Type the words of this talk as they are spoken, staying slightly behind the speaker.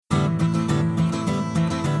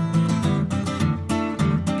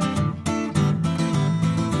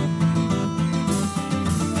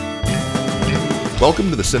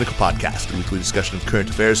Welcome to the Cynical Podcast, a weekly discussion of current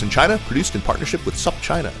affairs in China, produced in partnership with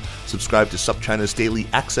SupChina. Subscribe to SupChina's daily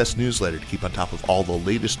access newsletter to keep on top of all the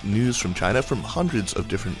latest news from China from hundreds of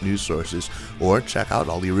different news sources, or check out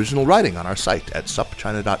all the original writing on our site at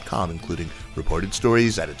supchina.com, including reported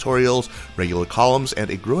stories, editorials, regular columns,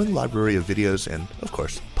 and a growing library of videos and, of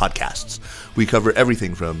course, podcasts. We cover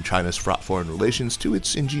everything from China's fraught foreign relations to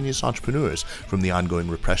its ingenious entrepreneurs, from the ongoing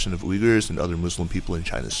repression of Uyghurs and other Muslim people in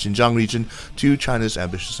China's Xinjiang region to China's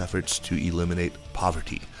ambitious efforts to eliminate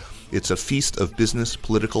poverty. It's a feast of business,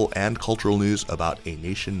 political, and cultural news about a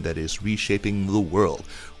nation that is reshaping the world.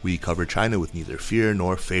 We cover China with neither fear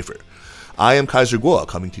nor favor. I am Kaiser Guo,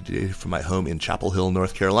 coming to you today from my home in Chapel Hill,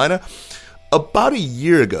 North Carolina. About a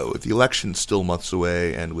year ago, with the election still months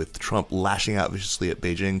away and with Trump lashing out viciously at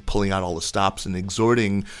Beijing, pulling out all the stops and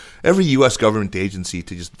exhorting every U.S. government agency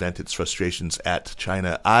to just vent its frustrations at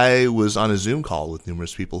China, I was on a Zoom call with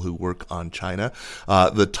numerous people who work on China.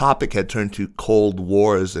 The topic had turned to Cold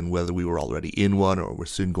Wars and whether we were already in one or were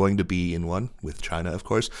soon going to be in one, with China, of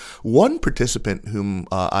course. One participant whom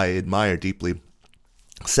I admire deeply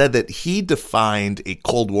said that he defined a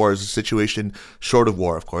Cold War as a situation, short of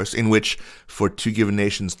war, of course, in which, for two given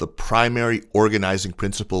nations, the primary organizing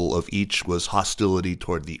principle of each was hostility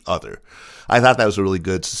toward the other. I thought that was a really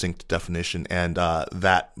good, succinct definition, and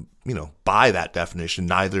that, by that definition,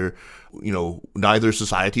 neither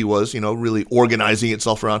society was, really organizing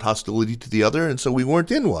itself around hostility to the other, and so we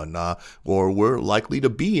weren't in one, or we're likely to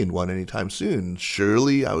be in one anytime soon.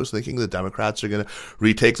 Surely, I was thinking the Democrats are going to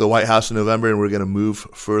retake the White House in November, and we're going to move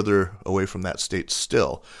further away from that state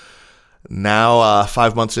still. Now,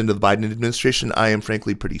 5 months into the Biden administration, I am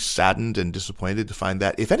frankly pretty saddened and disappointed to find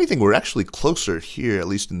that, if anything, we're actually closer here, at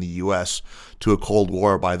least in the U.S., to a Cold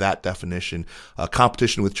War by that definition.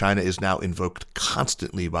 Competition with China is now invoked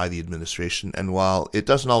constantly by the administration, and while it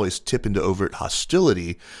doesn't always tip into overt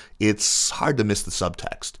hostility, it's hard to miss the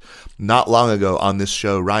subtext. Not long ago on this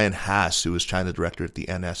show, Ryan Hass, who was China director at the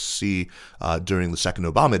NSC during the second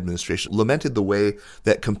Obama administration, lamented the way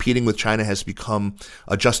that competing with China has become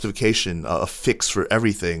a justification, a fix for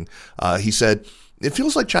everything. He said, "It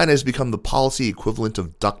feels like China has become the policy equivalent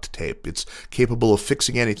of duct tape. It's capable of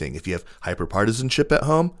fixing anything. If you have hyperpartisanship at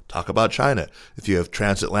home, talk about China. If you have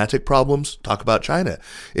transatlantic problems, talk about China.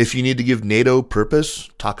 If you need to give NATO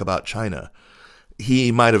purpose, talk about China."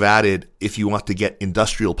 He might have added, if you want to get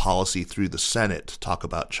industrial policy through the Senate, talk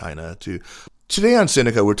about China too. Today on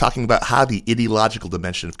Sinica, we're talking about how the ideological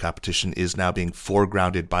dimension of competition is now being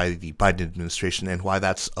foregrounded by the Biden administration and why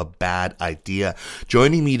that's a bad idea.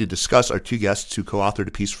 Joining me to discuss are two guests who co-authored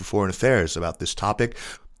a piece for Foreign Affairs about this topic.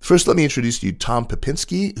 First, let me introduce to you Tom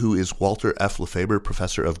Pepinsky, who is Walter F. Lefebvre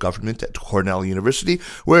Professor of Government at Cornell University,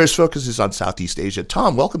 where his focus is on Southeast Asia.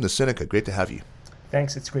 Tom, welcome to Sinica. Great to have you.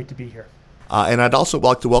 Thanks. It's great to be here. And I'd also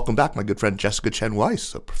like to welcome back my good friend Jessica Chen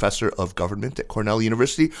Weiss, a professor of government at Cornell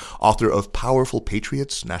University, author of Powerful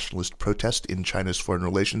Patriots, Nationalist Protest in China's Foreign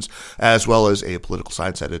Relations, as well as a political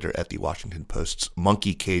science editor at the Washington Post's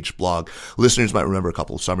Monkey Cage blog. Listeners might remember a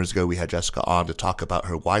couple of summers ago we had Jessica on to talk about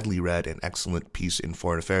her widely read and excellent piece in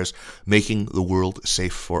Foreign Affairs, Making the World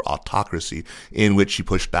Safe for Autocracy, in which she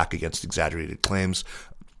pushed back against exaggerated claims.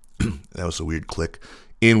 That was a weird click.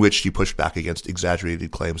 In which she pushed back against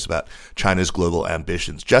exaggerated claims about China's global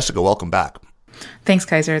ambitions. Jessica, welcome back. Thanks,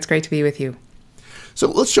 Kaiser. It's great to be with you. So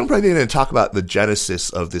let's jump right in and talk about the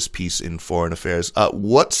genesis of this piece in Foreign Affairs.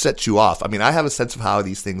 What set you off? I mean, I have a sense of how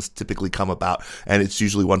these things typically come about, and it's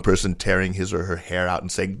usually one person tearing his or her hair out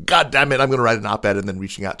and saying, "God damn it, I'm going to write an op-ed," and then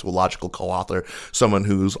reaching out to a logical co-author, someone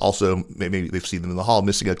who's also, maybe they've seen them in the hall,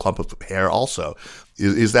 missing a clump of hair also.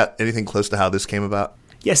 Is that anything close to how this came about?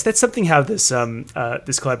 Yes, that's something how this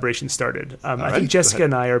this collaboration started. I think Jessica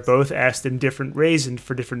and I are both asked in different ways and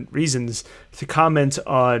for different reasons to comment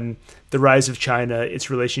on the rise of China,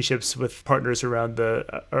 its relationships with partners around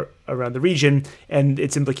the region, and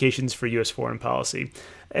its implications for U.S. foreign policy.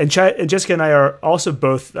 And Jessica and I are also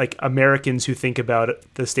both like Americans who think about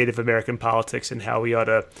the state of American politics and how we ought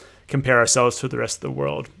to compare ourselves to the rest of the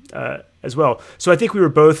world as well. So I think we were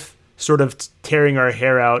both sort of tearing our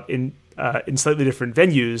hair out in slightly different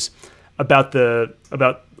venues about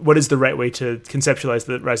what is the right way to conceptualize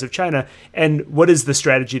the rise of China and what is the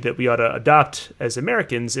strategy that we ought to adopt as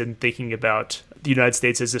Americans in thinking about the United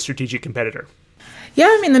States as a strategic competitor. Yeah,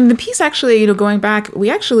 I mean, the piece actually, going back,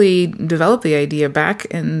 we actually developed the idea back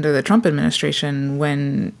in the Trump administration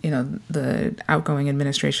when, the outgoing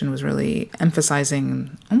administration was really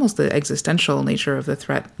emphasizing almost the existential nature of the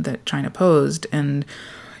threat that China posed. And,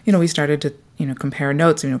 we started to, compare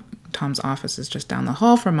notes, Tom's office is just down the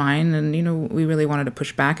hall from mine. And, we really wanted to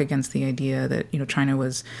push back against the idea that, China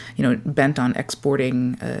was, bent on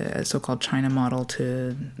exporting a so-called China model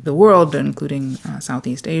to the world, including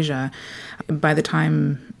Southeast Asia. By the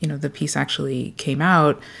time, the piece actually came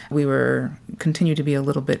out, we continued to be a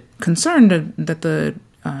little bit concerned that the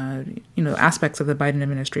aspects of the Biden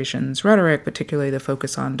administration's rhetoric, particularly the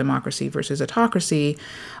focus on democracy versus autocracy,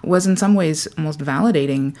 was in some ways almost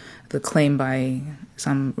validating the claim by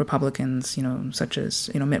some Republicans, such as,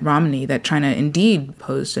 Mitt Romney, that China indeed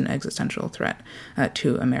posed an existential threat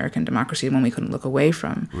to American democracy, one we couldn't look away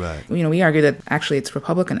from. Right. We argue that actually it's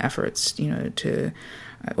Republican efforts, to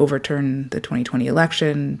overturn the 2020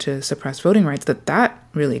 election, to suppress voting rights, that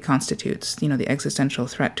really constitutes, the existential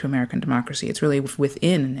threat to American democracy. It's really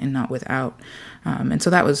within and not without. And so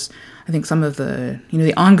that was, I think, some of the,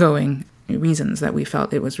 the ongoing reasons that we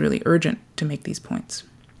felt it was really urgent to make these points.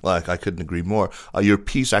 Well, I couldn't agree more. Your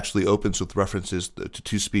piece actually opens with references to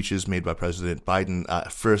two speeches made by President Biden,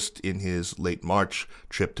 first in his late March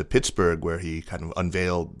trip to Pittsburgh, where he kind of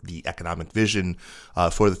unveiled the economic vision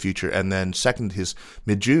for the future, and then second, his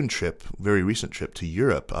mid-June trip, very recent trip to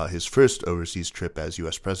Europe, his first overseas trip as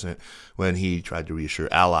U.S. president, when he tried to reassure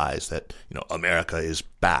allies that, America is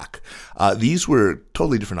back. These were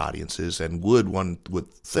totally different audiences and one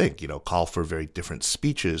would think, call for very different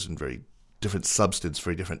speeches and very different substance,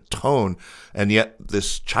 very different tone, and yet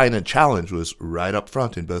this China challenge was right up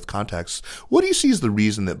front in both contexts. What do you see as the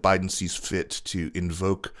reason that Biden sees fit to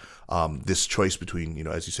invoke this choice between,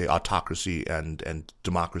 as you say, autocracy and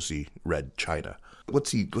democracy-led China? What's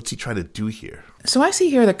he trying to do here? So I see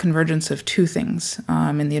here the convergence of two things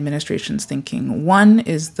in the administration's thinking. One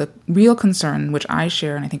is the real concern, which I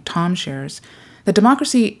share and I think Tom shares, that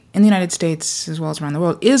democracy in the United States as well as around the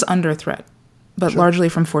world is under threat, but Sure. largely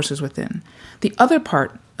from forces within. The other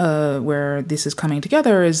part where this is coming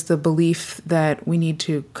together is the belief that we need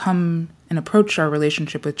to come and approach our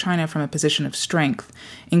relationship with China from a position of strength,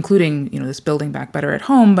 including, this building back better at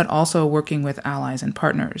home, but also working with allies and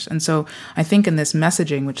partners. And so I think in this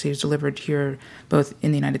messaging, which he's delivered here, both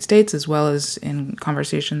in the United States as well as in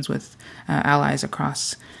conversations with allies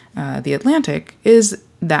across the Atlantic, is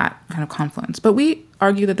that kind of confluence. But we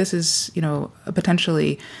argue that this is, a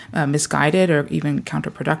potentially misguided or even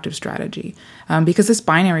counterproductive strategy because this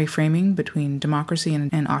binary framing between democracy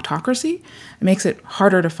and autocracy makes it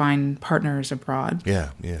harder to find partners abroad.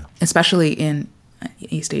 Yeah. Especially in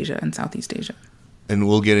East Asia and Southeast Asia. And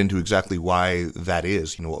we'll get into exactly why that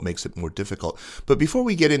is, what makes it more difficult. But before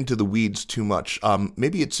we get into the weeds too much,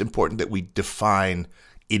 maybe it's important that we define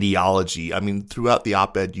ideology. I mean, throughout the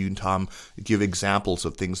op-ed, you and Tom give examples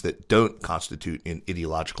of things that don't constitute an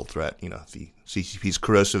ideological threat. The CCP's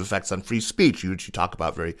corrosive effects on free speech, which you talk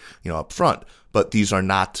about very, up front. But these are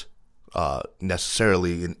not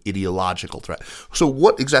necessarily an ideological threat. So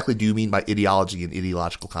what exactly do you mean by ideology and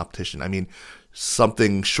ideological competition? I mean,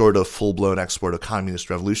 something short of full-blown export of communist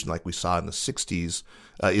revolution like we saw in the 60s.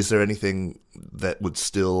 Is there anything that would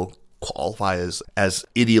still qualify as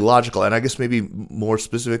ideological? And I guess maybe more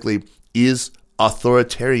specifically, is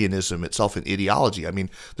authoritarianism itself an ideology? I mean,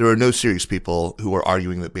 there are no serious people who are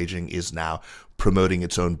arguing that Beijing is now promoting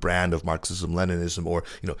its own brand of Marxism-Leninism or,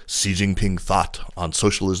 Xi Jinping thought on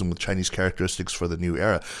socialism with Chinese characteristics for the new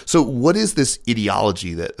era. So what is this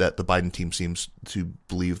ideology that the Biden team seems to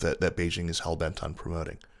believe that Beijing is hell-bent on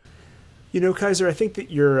promoting? Kaiser, I think that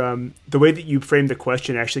the way that you framed the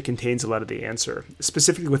question actually contains a lot of the answer,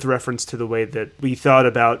 specifically with reference to the way that we thought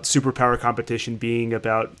about superpower competition being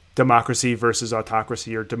about democracy versus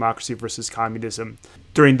autocracy or democracy versus communism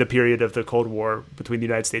during the period of the Cold War between the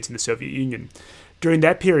United States and the Soviet Union. During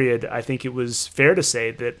that period, I think it was fair to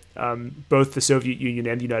say that both the Soviet Union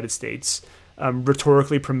and the United States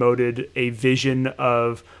rhetorically promoted a vision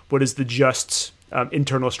of what is the just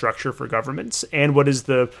internal structure for governments and what is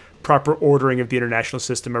the proper ordering of the international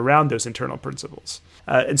system around those internal principles.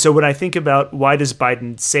 And so when I think about why does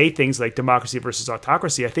Biden say things like democracy versus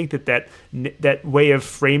autocracy, I think that way of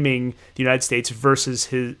framing the United States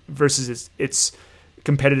versus its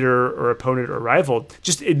competitor or opponent or rival,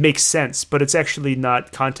 it makes sense, but it's actually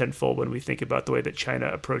not contentful when we think about the way that China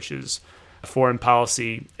approaches foreign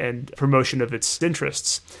policy and promotion of its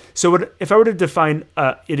interests. So if I were to define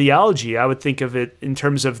ideology, I would think of it in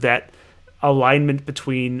terms of that alignment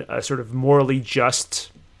between a sort of morally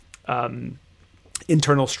just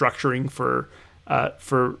internal structuring for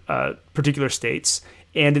particular states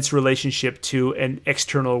and its relationship to an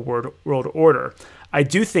external world order. I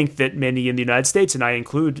do think that many in the United States, and I'm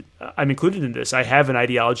included in this, I have an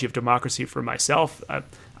ideology of democracy for myself.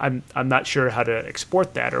 I'm not sure how to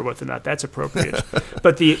export that or whether or not that's appropriate.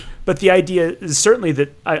 but the idea is certainly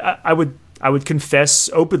that I would confess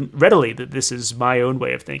readily that this is my own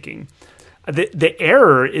way of thinking. The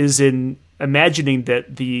error is in imagining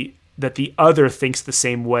that the other thinks the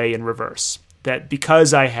same way in reverse. That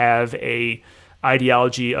because I have a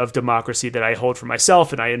ideology of democracy that I hold for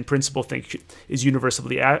myself and I in principle think is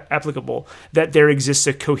universally applicable, that there exists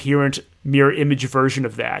a coherent mirror image version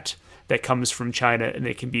of that comes from China and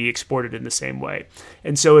it can be exported in the same way.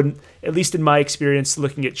 And so at least in my experience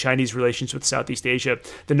looking at Chinese relations with Southeast Asia,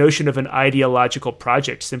 the notion of an ideological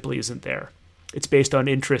project simply isn't there. It's based on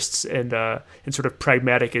interests and sort of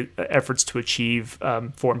pragmatic efforts to achieve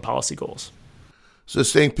foreign policy goals. So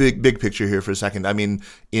staying big picture here for a second, I mean,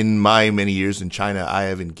 in my many years in China, I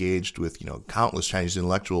have engaged with, countless Chinese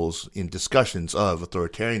intellectuals in discussions of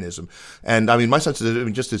authoritarianism. And I mean, my sense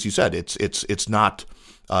is, just as you said, it's not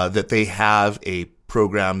that they have a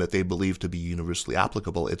program that they believe to be universally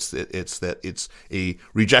applicable. It's that it's a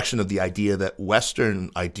rejection of the idea that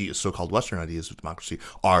Western ideas, so-called Western ideas of democracy,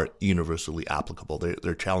 are universally applicable.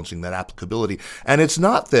 They're challenging that applicability, and it's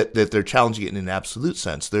not that they're challenging it in an absolute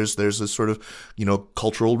sense. There's this sort of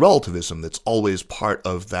cultural relativism that's always part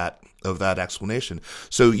of that explanation.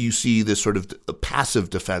 So you see this sort of passive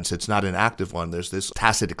defense. It's not an active one. There's this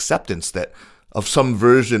tacit acceptance of some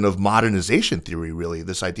version of modernization theory, really.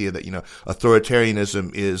 This idea that,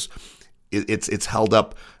 authoritarianism it's held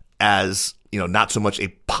up as, not so much a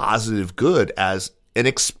positive good as an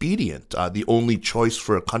expedient, the only choice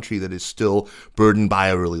for a country that is still burdened by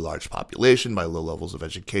a really large population, by low levels of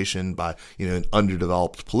education, by, an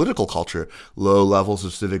underdeveloped political culture, low levels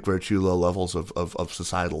of civic virtue, low levels of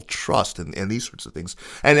societal trust, and these sorts of things.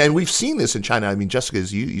 And we've seen this in China. I mean, Jessica,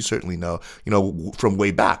 as you certainly know, from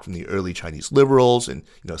way back, from the early Chinese liberals and,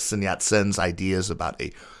 Sun Yat-sen's ideas about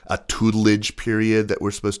a tutelage period that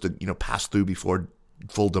we're supposed to, pass through before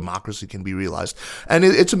full democracy can be realized. And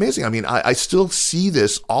it's amazing. I mean, I still see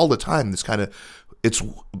this all the time. It's kind of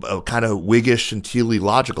Whiggish and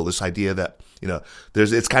teleological, this idea that,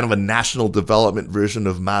 it's kind of a national development version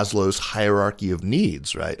of Maslow's hierarchy of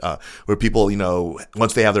needs, right? Where people,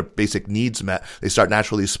 once they have their basic needs met, they start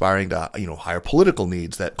naturally aspiring to, higher political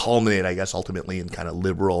needs that culminate, I guess, ultimately in kind of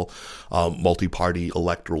liberal, multi-party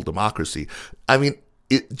electoral democracy. I mean,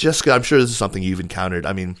 Jessica, I'm sure this is something you've encountered.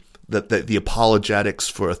 I mean, that the apologetics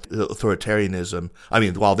for authoritarianism, I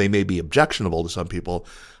mean, while they may be objectionable to some people,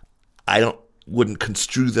 I wouldn't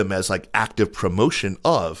construe them as like active promotion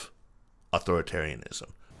of authoritarianism.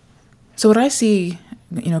 So what I see,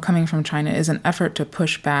 coming from China is an effort to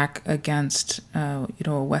push back against, a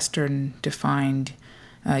Western defined,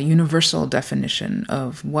 universal definition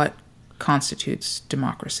of what constitutes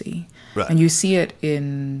democracy. Right. And you see it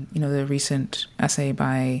in, the recent essay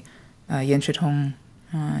by Yan Xuetong,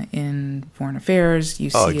 in Foreign Affairs. You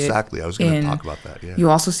see exactly. I was going to talk about that. Yeah. You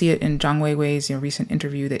also see it in Zhang Weiwei's recent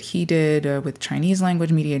interview that he did with Chinese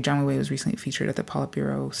language media. Zhang Weiwei was recently featured at the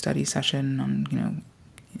Politburo study session on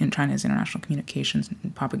in China's international communications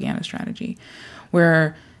and propaganda strategy,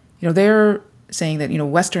 where they're saying that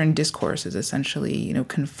Western discourse is essentially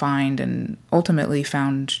confined and ultimately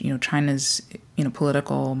found China's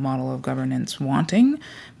political model of governance wanting,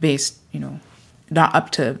 based not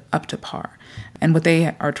up to par. And what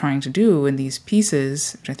they are trying to do in these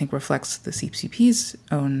pieces, which I think reflects the CCP's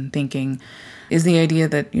own thinking, is the idea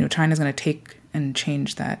that China is going to take and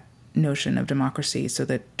change that notion of democracy so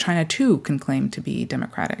that China too can claim to be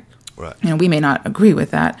democratic. Right. We may not agree with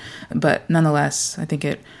that, but nonetheless, I think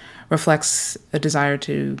it reflects a desire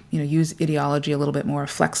to use ideology a little bit more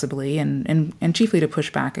flexibly and chiefly to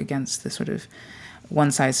push back against the sort of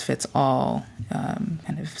one-size-fits-all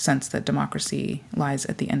kind of sense that democracy lies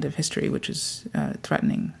at the end of history, which is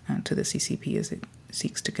threatening to the CCP as it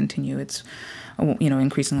seeks to continue its,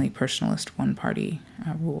 increasingly personalist one-party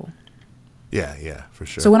rule. Yeah, for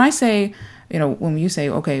sure. So when I say, when you say,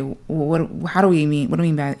 okay, what do we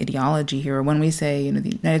mean by ideology here? Or when we say, the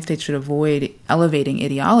United States should avoid elevating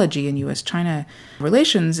ideology in U.S.-China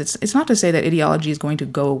relations, it's not to say that ideology is going to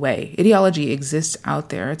go away. Ideology exists out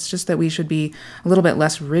there. It's just that we should be a little bit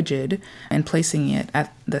less rigid in placing it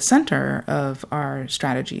at the center of our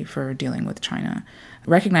strategy for dealing with China.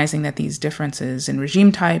 Recognizing that these differences in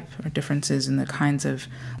regime type or differences in the kinds of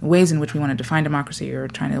ways in which we want to define democracy, or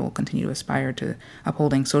China will continue to aspire to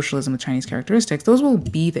upholding socialism with Chinese characteristics, those will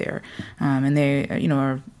be there. And they,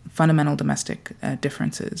 are fundamental domestic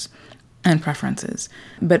differences and preferences.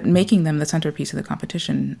 But making them the centerpiece of the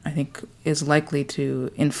competition, I think, is likely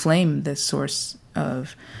to inflame this source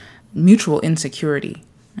of mutual insecurity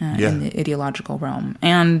in the ideological realm.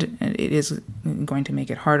 And it is going to make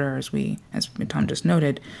it harder, as Tom just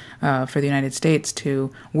noted, for the United States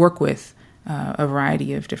to work with a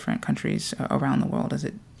variety of different countries around the world as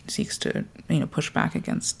it seeks to push back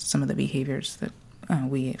against some of the behaviors that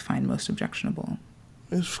we find most objectionable.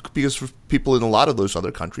 Because for people in a lot of those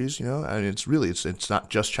other countries, and it's not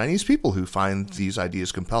just Chinese people who find these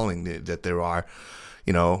ideas compelling, that there are,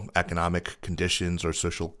 economic conditions or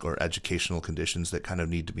social or educational conditions that kind of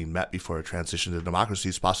need to be met before a transition to democracy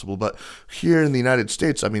is possible. But here in the United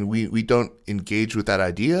States, I mean, we don't engage with that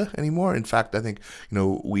idea anymore. In fact, I think,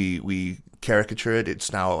 we caricature it.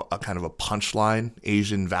 It's now a kind of a punchline,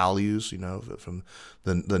 Asian values, from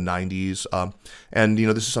the 90s. And,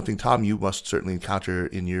 this is something, Tom, you must certainly encounter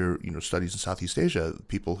in your, studies in Southeast Asia,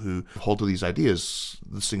 people who hold to these ideas.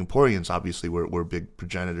 The Singaporeans, obviously, were big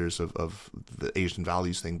progenitors of the Asian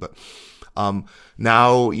values thing. But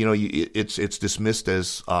now, it's dismissed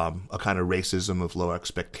as a kind of racism of low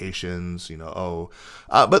expectations,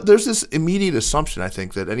 but there's this immediate assumption, I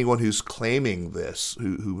think, that anyone who's claiming this,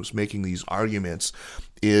 who's making these arguments,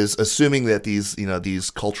 is assuming that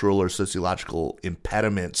these cultural or sociological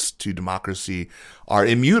impediments to democracy are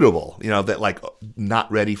immutable, that like not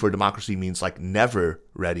ready for democracy means like never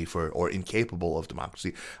ready for or incapable of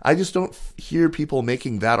democracy. I just don't hear people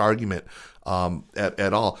making that argument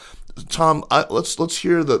at all. Tom, let's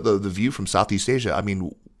hear the view from Southeast Asia. I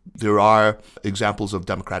mean, there are examples of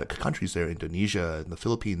democratic countries there, Indonesia and the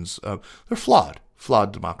Philippines. They're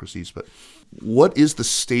flawed democracies, but what is the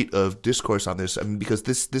state of discourse on this? I mean, because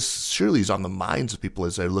this surely is on the minds of people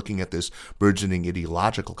as they're looking at this burgeoning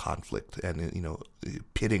ideological conflict and,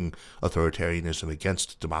 pitting authoritarianism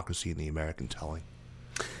against democracy in the American telling.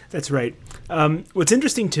 That's right. What's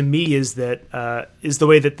interesting to me is that is the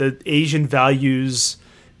way that the Asian values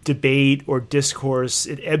debate or discourse,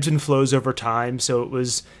 it ebbs and flows over time. So it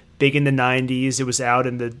was big in the 90s. It was out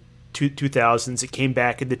in the 2000s. It came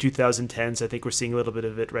back in the 2010s. I think we're seeing a little bit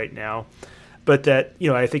of it right now. But that,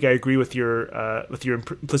 I think I agree with your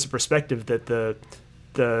implicit perspective that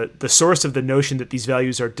the source of the notion that these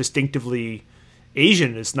values are distinctively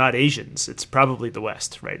Asian is not Asians. It's probably the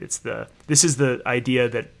West, right? This is the idea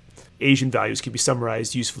that Asian values can be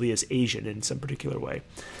summarized usefully as Asian in some particular way.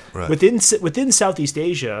 Right. Within Southeast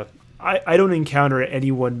Asia, I don't encounter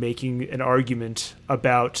anyone making an argument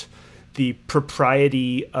about the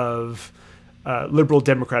propriety of liberal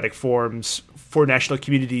democratic forms for national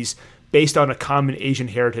communities based on a common Asian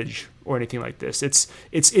heritage or anything like this.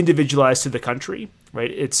 It's individualized to the country,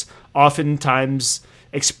 right? It's oftentimes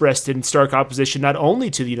expressed in stark opposition not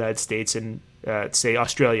only to the United States and say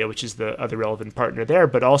Australia, which is the other relevant partner there,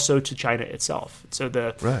 but also to China itself. So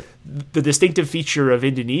the distinctive feature of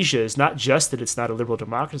Indonesia is not just that it's not a liberal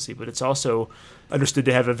democracy, but it's also understood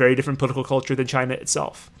to have a very different political culture than China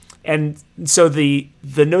itself. And so the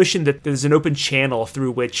notion that there's an open channel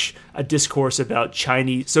through which a discourse about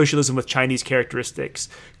Chinese socialism with Chinese characteristics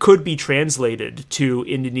could be translated to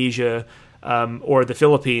Indonesia or the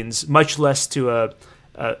Philippines, much less to a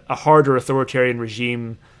harder authoritarian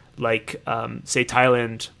regime like, say,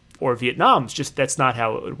 Thailand or Vietnam. It's just that's not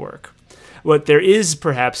how it would work. What there is,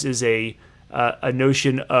 perhaps, is a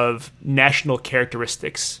notion of national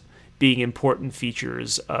characteristics being important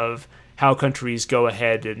features of how countries go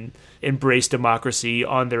ahead and embrace democracy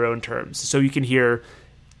on their own terms. So you can hear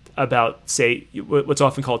about, say, what's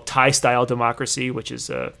often called Thai-style democracy, which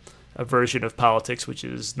is a version of politics which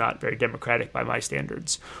is not very democratic by my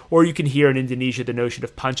standards. Or you can hear in Indonesia the notion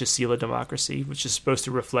of Pancasila democracy, which is supposed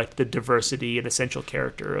to reflect the diversity and essential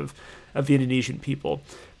character of the Indonesian people.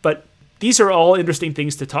 But these are all interesting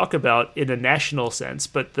things to talk about in a national sense,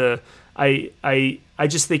 but I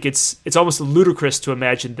just think it's almost ludicrous to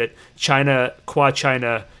imagine that China, qua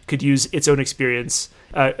China, could use its own experience,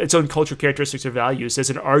 its own cultural characteristics or values as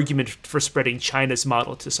an argument for spreading China's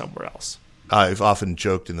model to somewhere else. I've often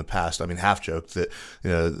joked in the past, half joked, that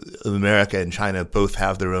America and China both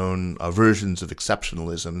have their own versions of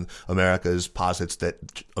exceptionalism. America posits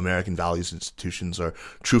that American values and institutions are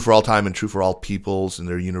true for all time and true for all peoples, and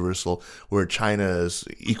they're universal. Where China is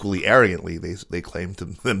equally arrogantly, they claim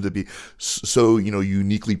them to be so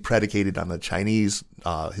uniquely predicated on the Chinese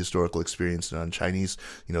historical experience and on Chinese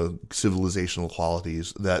civilizational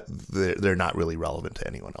qualities that they're not really relevant to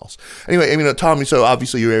anyone else. Anyway, Tom, so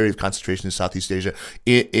obviously your area of concentration is Southeast Asia.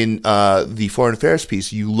 In the foreign affairs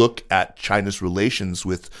piece, you look at China's relations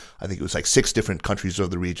with, I think it was like 6 different countries of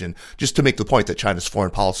the region, just to make the point that China's foreign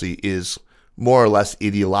policy is more or less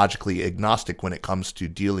ideologically agnostic when it comes to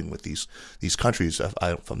dealing with these countries, if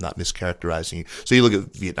I'm not mischaracterizing you. So you look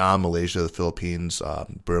at Vietnam, Malaysia, the Philippines,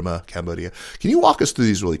 Burma, Cambodia. Can you walk us through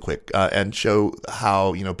these really quick and show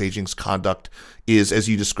how, Beijing's conduct is, as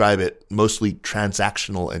you describe it, mostly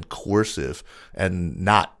transactional and coercive and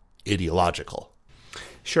not ideological?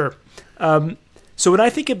 Sure. So when I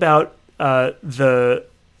think about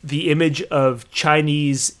the image of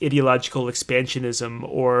Chinese ideological expansionism,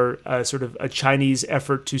 or sort of a Chinese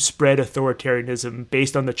effort to spread authoritarianism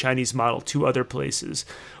based on the Chinese model to other places,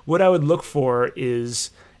 what I would look for is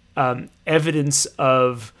evidence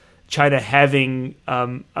of China having,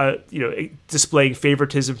 displaying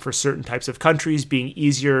favoritism for certain types of countries, being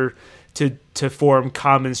easier to form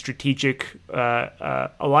common strategic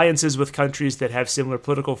alliances with countries that have similar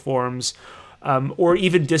political forms, or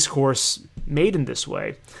even discourse made in this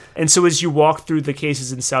way. And so as you walk through the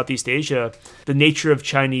cases in Southeast Asia, the nature of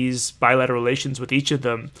Chinese bilateral relations with each of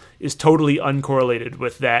them is totally uncorrelated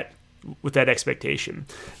with that expectation.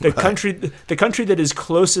 The country that is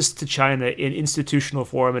closest to China in institutional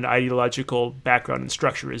form and ideological background and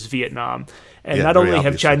structure is Vietnam. And not only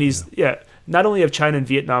have China and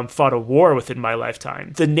Vietnam fought a war within my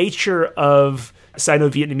lifetime, the nature of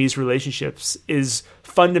Sino-Vietnamese relationships is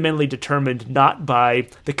fundamentally determined not by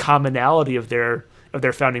the commonality of their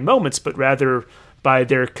founding moments, but rather by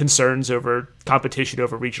their concerns over competition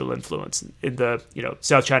over regional influence in the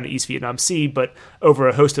South China, East Vietnam Sea, but over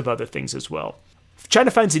a host of other things as well.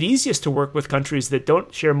 China finds it easiest to work with countries that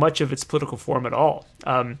don't share much of its political form at all.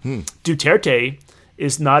 Duterte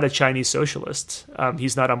is not a Chinese socialist.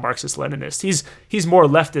 He's not a Marxist-Leninist. He's more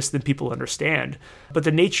leftist than people understand. But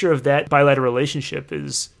the nature of that bilateral relationship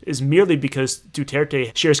is merely because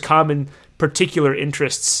Duterte shares common particular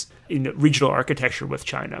interests in regional architecture with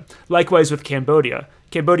China. Likewise with Cambodia.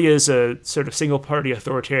 Cambodia is a sort of single-party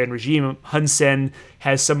authoritarian regime. Hun Sen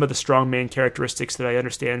has some of the strongman characteristics that I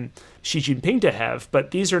understand Xi Jinping to have,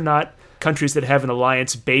 but these are not countries that have an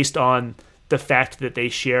alliance based on the fact that they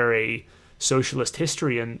share a socialist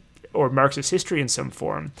history or Marxist history in some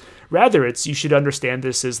form. Rather, you should understand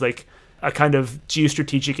this as like a kind of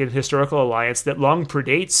geostrategic and historical alliance that long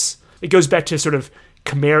predates. It goes back to sort of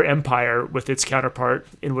Khmer Empire with its counterpart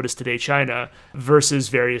in what is today China versus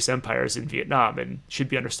various empires in Vietnam, and should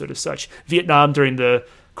be understood as such. Vietnam during the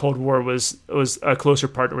Cold War was a closer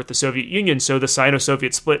partner with the Soviet Union, so the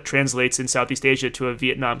Sino-Soviet split translates in Southeast Asia to a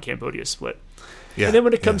Vietnam-Cambodia split. Yeah, and then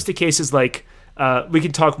when it comes to cases like we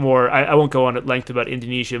can talk more. I won't go on at length about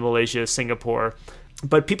Indonesia, Malaysia, Singapore,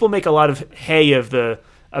 but people make a lot of hay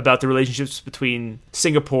about the relationships between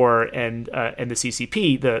Singapore and the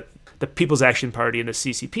CCP, the People's Action Party and the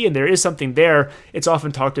CCP, and there is something there. It's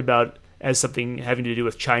often talked about as something having to do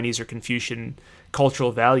with Chinese or Confucian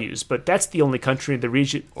cultural values, but that's the only country in the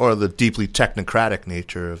region. Or the deeply technocratic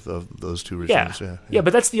nature of those two regimes. Yeah,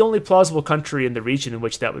 but that's the only plausible country in the region in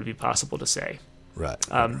which that would be possible to say. Right.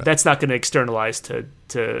 That's not going to externalize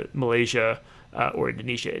to Malaysia or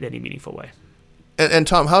Indonesia in any meaningful way. And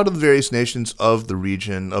Tom, how do the various nations of the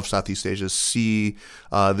region of Southeast Asia see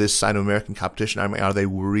this Sino-American competition? I mean, are they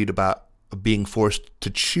worried about being forced to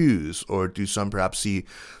choose, or do some perhaps see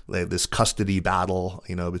this custody battle,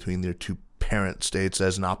 between their two parent states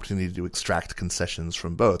as an opportunity to extract concessions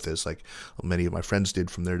from both, as like many of my friends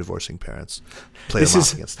did from their divorcing parents, play them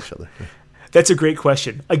off against each other? That's a great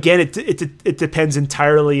question. Again, it depends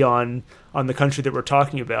entirely on the country that we're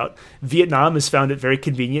talking about. Vietnam has found it very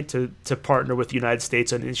convenient to partner with the United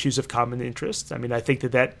States on issues of common interest. I mean, I think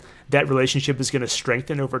that relationship is going to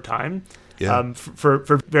strengthen over time,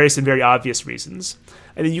 for various and very obvious reasons.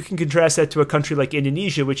 And then you can contrast that to a country like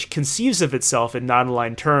Indonesia, which conceives of itself in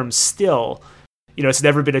non-aligned terms still. It's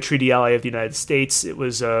never been a treaty ally of the United States. It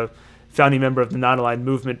was a founding member of the non-aligned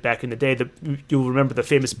movement back in the day. You'll remember the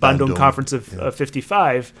famous Bandung Conference of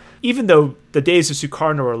 55. Even though the days of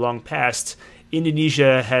Sukarno are long past,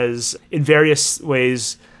 Indonesia has, in various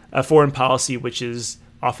ways, a foreign policy which is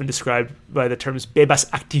often described by the terms bebas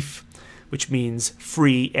aktif, which means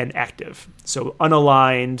free and active. So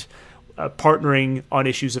unaligned, partnering on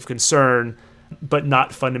issues of concern, but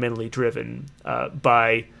not fundamentally driven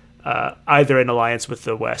by either an alliance with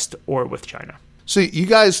the West or with China. So you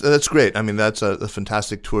guys, that's great. I mean, that's a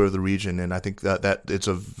fantastic tour of the region, and I think that it's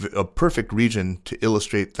a perfect region to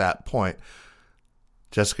illustrate that point.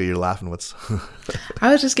 Jessica, you're laughing. What's?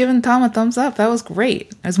 I was just giving Tom a thumbs up. That was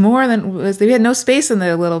great. It's more than we had no space in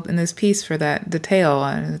this piece for that detail.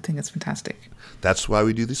 I think it's fantastic. That's why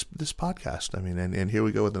we do this podcast. I mean, and here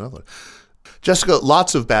we go with another one. Jessica,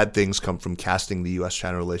 lots of bad things come from casting the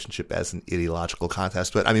U.S.-China relationship as an ideological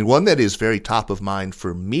contest. But I mean, one that is very top of mind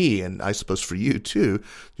for me, and I suppose for you too,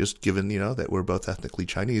 just given, that we're both ethnically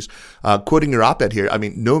Chinese, quoting your op-ed here, I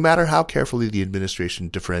mean, no matter how carefully the administration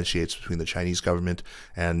differentiates between the Chinese government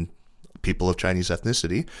and people of Chinese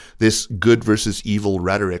ethnicity, this good versus evil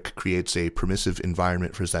rhetoric creates a permissive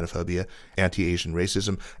environment for xenophobia, anti-Asian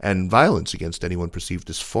racism, and violence against anyone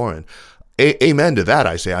perceived as foreign. Amen to that,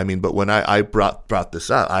 I say. I mean, but when I brought this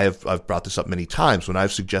up, I've brought this up many times when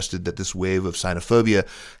I've suggested that this wave of xenophobia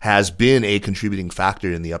has been a contributing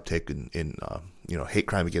factor in the uptake in hate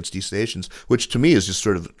crime against East Asians, which to me is just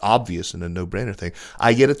sort of obvious and a no-brainer thing.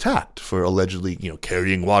 I get attacked for allegedly,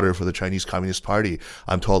 carrying water for the Chinese Communist Party.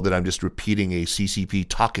 I'm told that I'm just repeating a CCP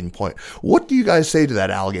talking point. What do you guys say to that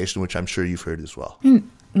allegation, which I'm sure you've heard as well?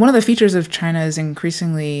 One of the features of China's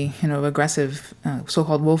increasingly, aggressive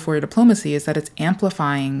so-called wolf warrior diplomacy is that it's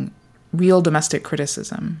amplifying real domestic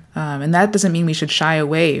criticism. And that doesn't mean we should shy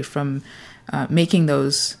away from making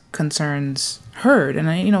those concerns heard.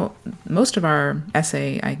 And, most of our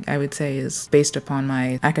essay, I would say, is based upon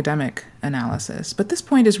my academic analysis. But this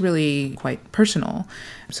point is really quite personal.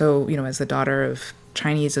 So, as the daughter of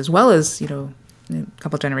Chinese as well as, a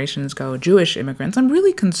couple generations ago, Jewish immigrants, I'm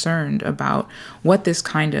really concerned about what this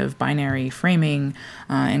kind of binary framing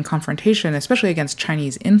and confrontation, especially against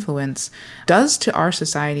Chinese influence, does to our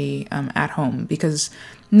society at home, because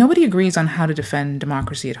nobody agrees on how to defend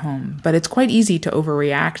democracy at home, but it's quite easy to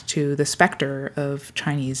overreact to the specter of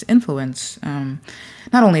Chinese influence,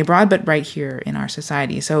 not only abroad, but right here in our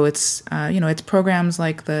society. So it's programs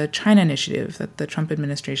like the China Initiative that the Trump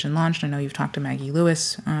administration launched. I know you've talked to Maggie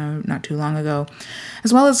Lewis not too long ago,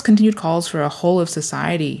 as well as continued calls for a whole of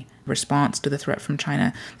society response to the threat from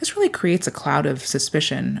China. This really creates a cloud of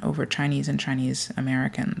suspicion over Chinese and Chinese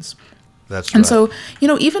Americans. That's right. And so,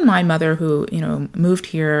 even my mother, who, moved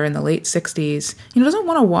here in the late 60s, doesn't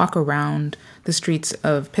want to walk around the streets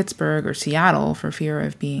of Pittsburgh or Seattle for fear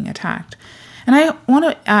of being attacked. And I want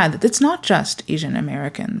to add that it's not just Asian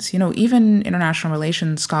Americans. Even international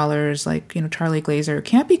relations scholars like, Charlie Glazer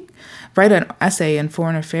can't write an essay in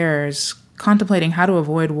Foreign Affairs contemplating how to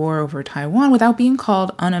avoid war over Taiwan without being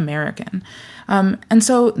called un-American. And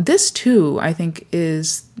so this, too, I think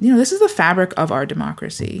is, this is the fabric of our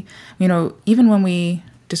democracy. Even when we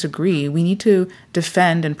disagree, we need to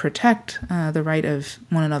defend and protect the right of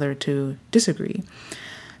one another to disagree.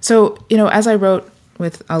 So, as I wrote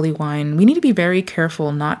with Ali Wine, we need to be very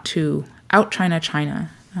careful not to out-China,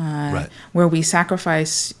 right, where we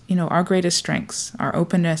sacrifice, our greatest strengths, our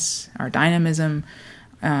openness, our dynamism,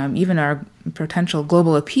 even our potential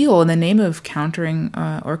global appeal in the name of countering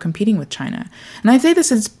or competing with China. And I say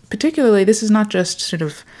this is not just sort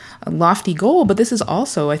of a lofty goal, but this is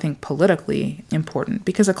also, I think, politically important,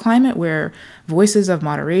 because a climate where voices of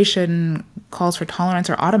moderation, calls for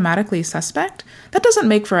tolerance are automatically suspect, that doesn't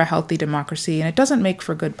make for a healthy democracy, and it doesn't make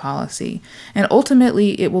for good policy. And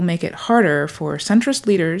ultimately, it will make it harder for centrist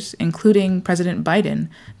leaders, including President Biden,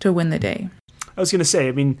 to win the day. I was going to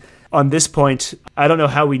say, on this point, I don't know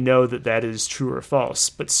how we know that is true or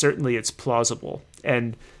false, but certainly it's plausible.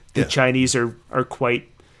 And the Chinese are quite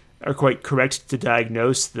correct to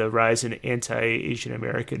diagnose the rise in anti-Asian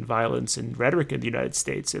American violence and rhetoric in the United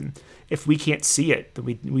States. And if we can't see it, then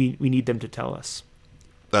we need them to tell us.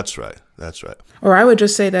 That's right. Or I would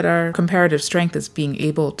just say that our comparative strength is being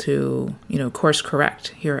able to, course correct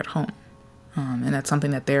here at home. And that's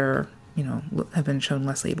something that they're, have been shown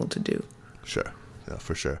less able to do. Sure. Yeah,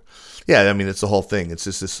 for sure. Yeah, it's the whole thing. It's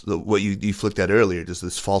just this, what you flicked at earlier, just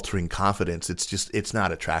this faltering confidence. It's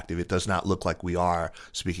not attractive. It does not look like we are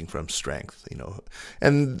speaking from strength,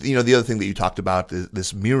 And, the other thing that you talked about is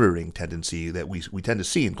this mirroring tendency that we tend to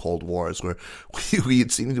see in Cold Wars, where we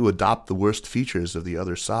seem to adopt the worst features of the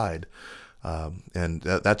other side. And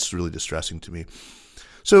that's really distressing to me.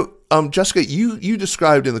 So, Jessica, you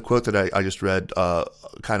described in the quote that I just read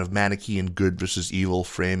kind of Manichaean good versus evil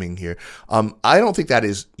framing here. I don't think that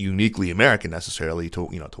is uniquely American necessarily to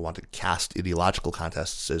want to cast ideological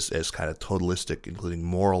contests as kind of totalistic, including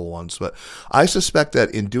moral ones. But I suspect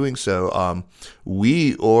that in doing so,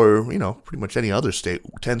 we or pretty much any other state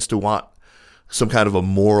tends to want some kind of a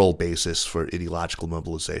moral basis for ideological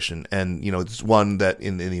mobilization. And, it's one that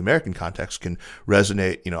in the American context can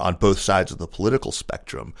resonate, on both sides of the political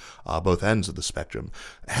spectrum, both ends of the spectrum.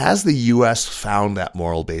 Has the U.S. found that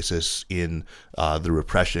moral basis in the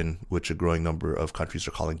repression, which a growing number of countries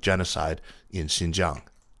are calling genocide, in Xinjiang?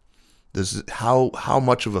 How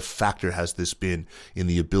much of a factor has this been in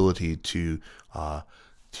the ability to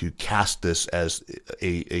cast this as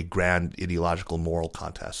a grand ideological moral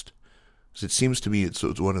contest? Because it seems to me it's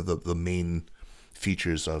one of the main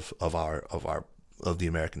features of the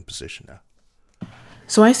American position now.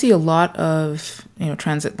 So I see a lot of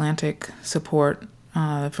transatlantic support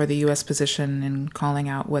for the U.S. position in calling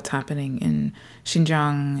out what's happening in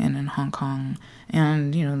Xinjiang and in Hong Kong,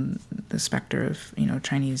 and the specter of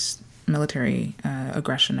Chinese military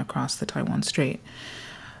aggression across the Taiwan Strait.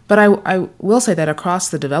 But I will say that across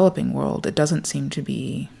the developing world, it doesn't seem to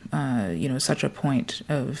be such a point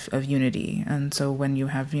of unity. And so when you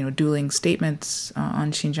have dueling statements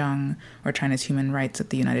on Xinjiang or China's human rights at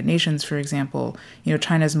the United Nations, for example,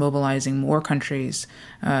 China's mobilizing more countries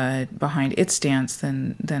behind its stance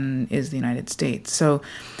than is the United States. So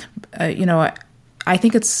I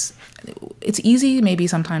think it's easy maybe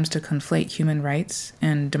sometimes to conflate human rights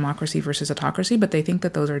and democracy versus autocracy, but they think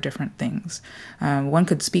that those are different things. One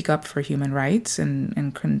could speak up for human rights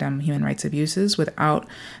and condemn human rights abuses without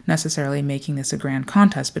necessarily making this a grand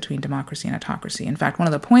contest between democracy and autocracy. In fact, one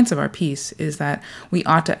of the points of our piece is that we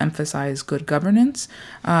ought to emphasize good governance,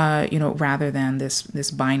 rather than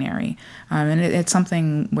this binary. And it's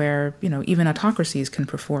something where, even autocracies can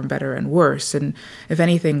perform better and worse. And if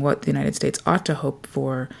anything, what the United States ought to hope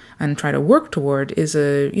for and try to work toward is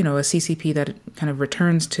a CCP that kind of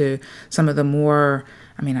returns to some of the more,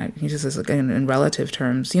 I use this in relative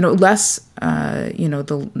terms, less,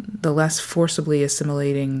 the less forcibly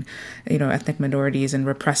assimilating, ethnic minorities and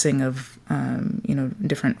repressing of,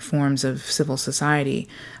 different forms of civil society,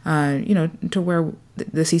 to where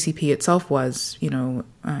the CCP itself was, 20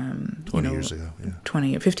 years ago, yeah.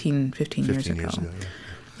 20 or 15 years ago.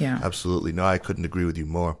 Yeah. Absolutely. No, I couldn't agree with you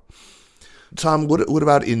more. Tom, what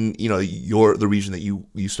about in the region that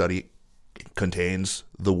you study contains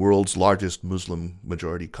the world's largest Muslim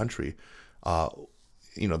majority country,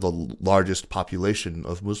 the largest population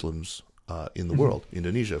of Muslims in the world,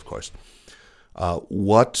 Indonesia, of course.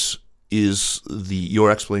 What is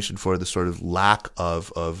your explanation for the sort of lack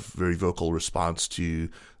of very vocal response to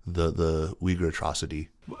the Uyghur atrocity?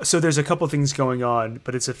 So there's a couple things going on,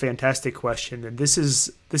 but it's a fantastic question. And this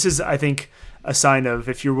is I think, a sign of,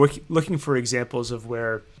 if you're looking for examples of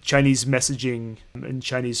where Chinese messaging and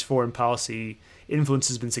Chinese foreign policy influence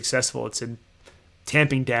has been successful, it's in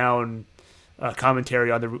tamping down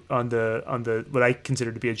commentary on the what I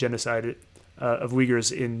consider to be a genocide of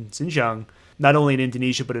Uyghurs in Xinjiang, not only in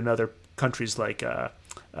Indonesia but in other countries like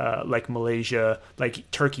Malaysia,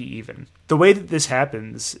 like Turkey even. The way that this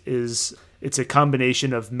happens is it's a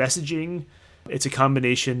combination of messaging, it's a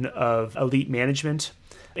combination of elite management,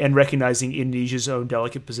 and recognizing Indonesia's own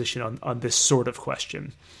delicate position on this sort of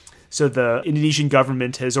question. So the Indonesian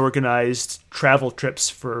government has organized travel trips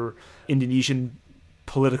for Indonesian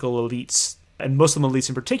political elites, and Muslim elites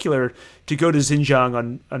in particular, to go to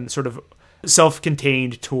Xinjiang on sort of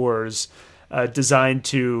self-contained tours designed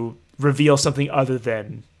to reveal something other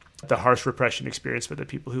than the harsh repression experienced by the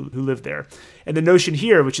people who live there. And the notion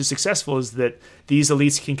here, which is successful, is that these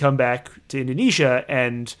elites can come back to Indonesia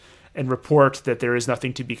and report that there is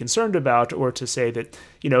nothing to be concerned about, or to say that,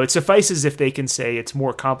 it suffices if they can say it's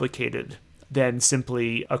more complicated than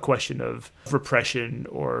simply a question of repression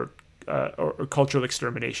or cultural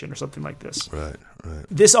extermination or something like this. Right.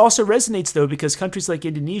 This also resonates, though, because countries like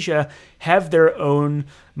Indonesia have their own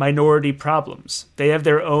minority problems. They have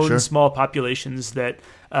their own small populations that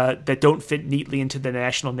don't fit neatly into the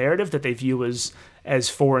national narrative, that they view as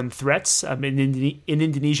foreign threats. In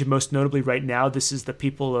Indonesia, most notably right now, this is the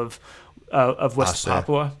people of West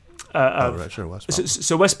Papua. West Papua.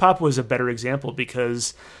 So West Papua is a better example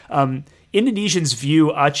because Indonesians view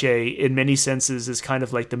Aceh in many senses as kind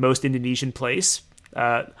of like the most Indonesian place.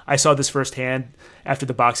 I saw this firsthand after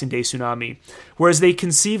the Boxing Day tsunami, whereas they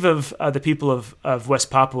conceive of the people of West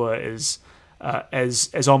Papua as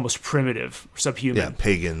almost primitive, subhuman. Yeah,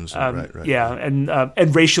 pagans. Right. Yeah,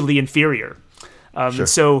 and racially inferior.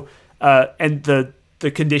 So the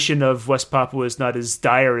condition of West Papua is not as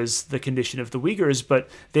dire as the condition of the Uyghurs, but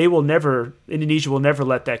Indonesia will never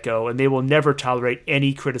let that go, and they will never tolerate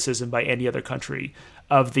any criticism by any other country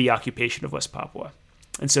of the occupation of West Papua.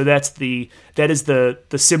 And so that is the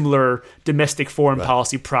similar domestic foreign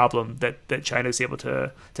policy problem that China is able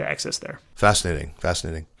to access there. Fascinating.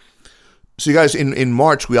 So you guys, in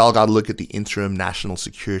March, we all got to look at the Interim National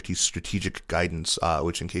Security Strategic Guidance,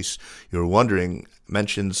 which, in case you were wondering,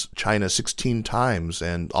 mentions China 16 times,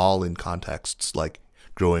 and all in contexts like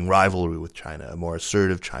growing rivalry with China, a more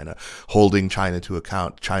assertive China, holding China to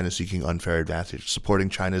account, China seeking unfair advantage, supporting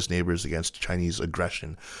China's neighbors against Chinese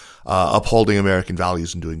aggression, upholding American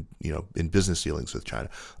values and doing, in business dealings with China.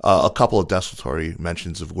 A couple of desultory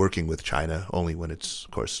mentions of working with China, only when it's,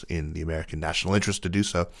 of course, in the American national interest to do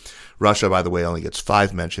so. Russia, by the way, only gets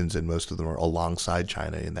 5 mentions, and most of them are alongside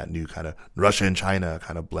China in that new kind of Russia and China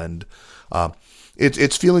kind of blend.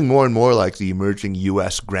 It's feeling more and more like the emerging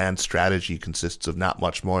U.S. grand strategy consists of not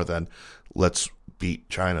much more than let's beat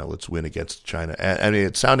China, let's win against China. And I mean,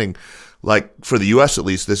 it's sounding like, for the U.S. at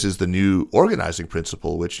least, this is the new organizing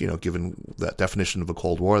principle, which, given that definition of a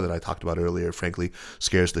Cold War that I talked about earlier, frankly,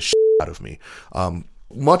 scares the shit out of me.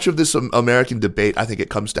 Much of this American debate, I think it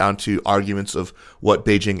comes down to arguments of what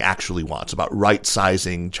Beijing actually wants, about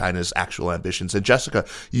right-sizing China's actual ambitions. And Jessica,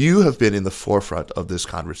 you have been in the forefront of this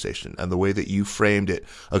conversation, and the way that you framed it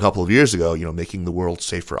a couple of years ago, making the world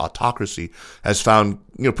safe for autocracy, has found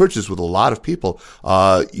purchase with a lot of people.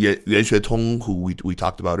 Yuan Xuetong, who we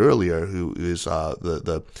talked about earlier, who is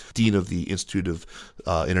the dean of the Institute of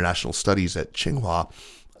International Studies at Tsinghua,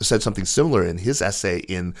 said something similar in his essay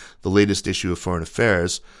in the latest issue of Foreign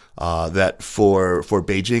Affairs, that for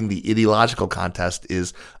Beijing, the ideological contest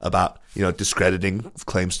is about, discrediting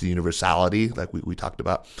claims to universality, like we talked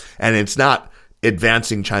about, and it's not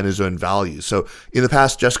advancing China's own values. So in the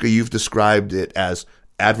past, Jessica, you've described it as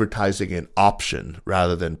advertising an option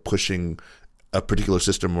rather than pushing a particular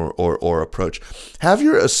system or approach. Have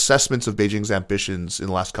your assessments of Beijing's ambitions in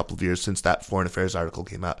the last couple of years, since that Foreign Affairs article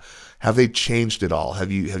came out, have they changed at all?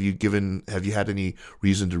 Have you had any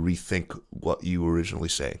reason to rethink what you were originally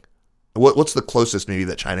saying? What's the closest maybe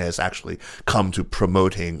that China has actually come to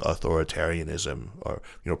promoting authoritarianism, or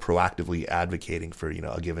proactively advocating for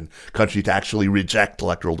a given country to actually reject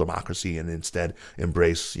electoral democracy and instead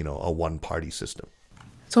embrace a one-party system?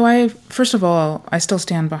 So first of all, I still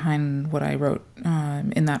stand behind what I wrote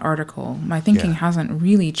in that article. My thinking hasn't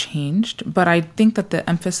really changed, but I think that the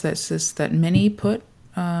emphasis that many put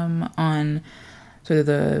on sort of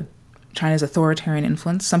the China's authoritarian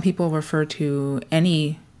influence, some people refer to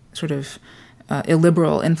any sort of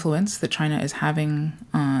illiberal influence that China is having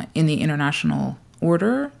in the international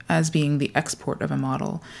order as being the export of a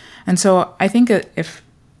model. And so I think that if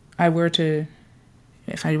I were to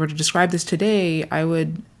describe this today, I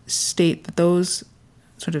would state that those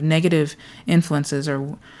sort of negative influences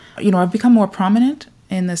are, have become more prominent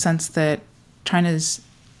in the sense that China's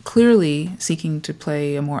clearly seeking to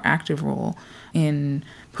play a more active role in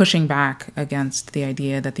pushing back against the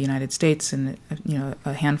idea that the United States and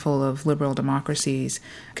a handful of liberal democracies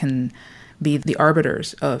can be the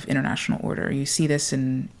arbiters of international order. You see this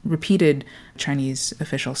in repeated Chinese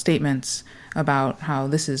official statements about how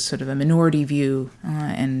this is sort of a minority view,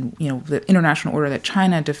 and the international order that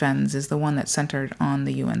China defends is the one that's centered on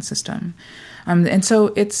the UN system. And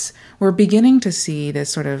so we're beginning to see this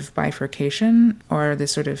sort of bifurcation, or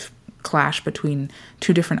this sort of clash between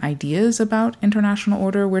two different ideas about international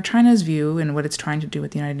order, where China's view and what it's trying to do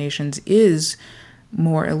with the United Nations is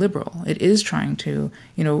more illiberal. It is trying to,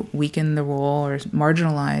 weaken the role or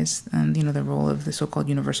marginalize, the role of the so-called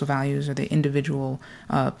universal values or the individual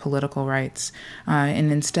political rights,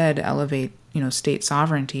 and instead elevate, state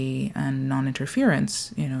sovereignty and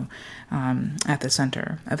non-interference, at the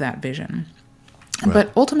center of that vision. Right.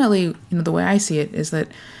 But ultimately, the way I see it is that,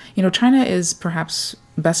 China is perhaps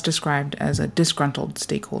best described as a disgruntled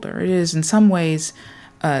stakeholder. It is in some ways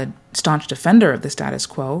a staunch defender of the status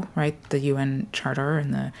quo, right? The UN Charter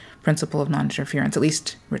and the principle of non-interference, at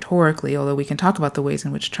least rhetorically, although we can talk about the ways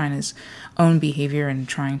in which China's own behavior in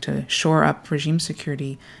trying to shore up regime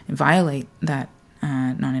security and violate that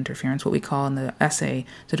non-interference, what we call in the essay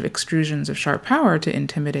sort of extrusions of sharp power to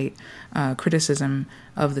intimidate criticism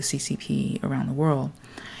of the CCP around the world.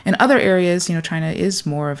 In other areas, China is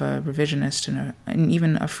more of a revisionist and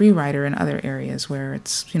even a free rider in other areas where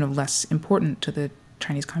it's, less important to the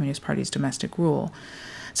Chinese Communist Party's domestic rule.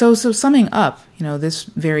 So summing up, this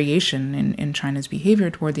variation in China's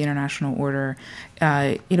behavior toward the international order,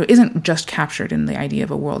 isn't just captured in the idea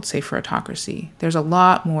of a world safe for autocracy. There's a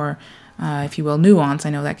lot more, if you will, nuance. I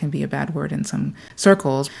know that can be a bad word in some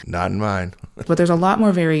circles. Not in mine. But there's a lot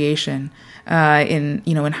more variation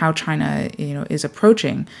in how China is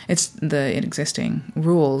approaching the existing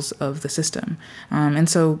rules of the system, and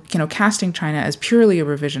so casting China as purely a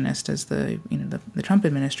revisionist, as the Trump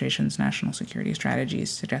administration's national security strategies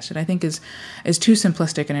suggested, I think is too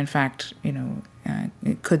simplistic, and in fact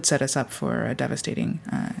it could set us up for a devastating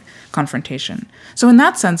confrontation. So in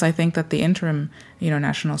that sense, I think that the interim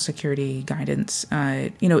national security security guidance,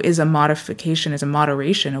 is a modification, is a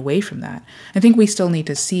moderation away from that. I think we still need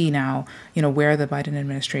to see now, where the Biden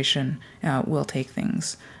administration will take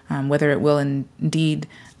things, whether it will indeed.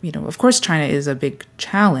 Of course, China is a big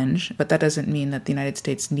challenge, but that doesn't mean that the United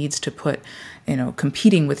States needs to put,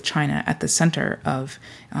 competing with China at the center of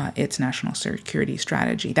its national security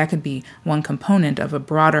strategy. That could be one component of a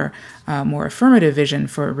broader, more affirmative vision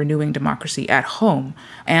for renewing democracy at home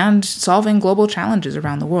and solving global challenges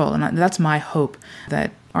around the world. And that's my hope,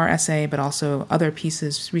 that our essay, but also other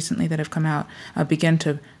pieces recently that have come out, begin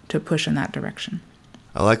to push in that direction.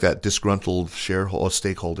 I like that disgruntled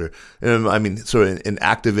stakeholder. Sort of an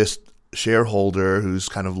activist shareholder who's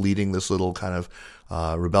kind of leading this little kind of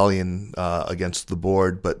rebellion against the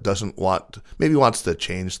board, but maybe wants to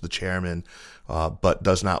change the chairman, but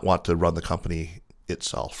does not want to run the company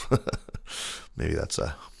itself. Maybe that's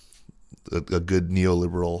a good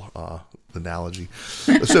neoliberal analogy.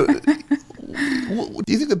 So,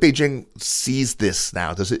 do you think that Beijing sees this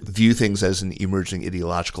now? Does it view things as an emerging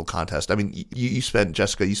ideological contest? I mean, you spent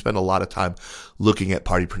a lot of time looking at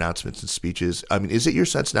party pronouncements and speeches. I mean, is it your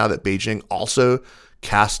sense now that Beijing also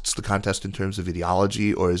casts the contest in terms of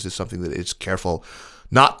ideology, or is this something that it's careful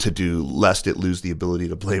not to do lest it lose the ability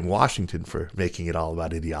to blame Washington for making it all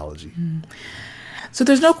about ideology? So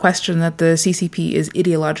there's no question that the CCP is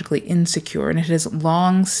ideologically insecure, and it has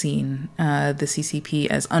long seen the CCP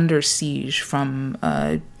as under siege from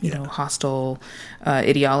hostile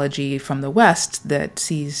ideology from the West that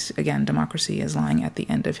sees, again, democracy as lying at the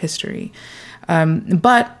end of history.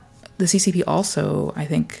 But the CCP also, I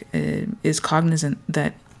think, is cognizant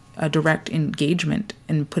that a direct engagement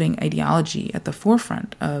in putting ideology at the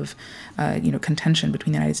forefront of, contention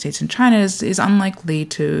between the United States and China is unlikely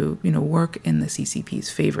to, work in the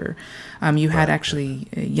CCP's favor. You had actually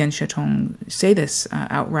Yan Shetong say this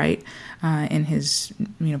outright in his,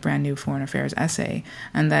 brand new foreign affairs essay,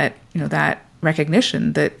 and that, that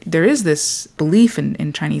recognition that there is this belief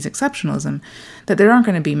in Chinese exceptionalism, that there aren't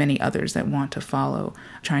going to be many others that want to follow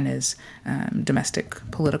China's domestic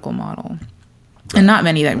political model. And not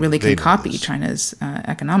many that really can copy China's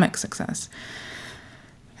economic success.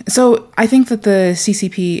 So I think that the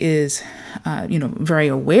CCP is, very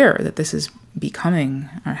aware that this is becoming,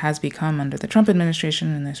 or has become under the Trump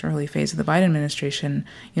administration and this early phase of the Biden administration,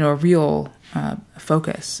 a real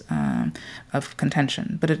focus of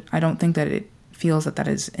contention. But I don't think that it feels that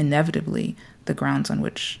is inevitably the grounds on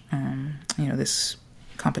which, this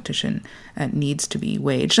competition needs to be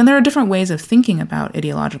waged. And there are different ways of thinking about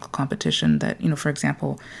ideological competition that, for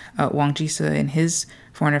example, Wang Jise in his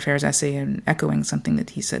foreign affairs essay, and echoing something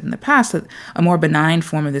that he said in the past, that a more benign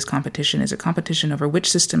form of this competition is a competition over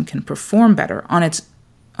which system can perform better on its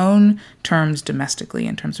own terms domestically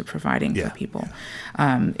in terms of providing for people.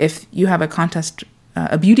 If you have a contest,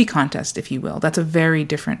 a beauty contest, if you will, that's a very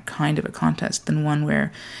different kind of a contest than one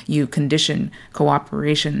where you condition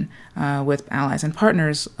cooperation with allies and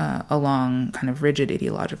partners along kind of rigid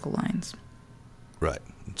ideological lines. Right.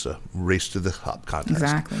 It's a race to the top contest.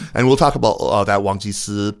 Exactly. And we'll talk about that Wang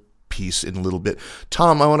Jise piece in a little bit.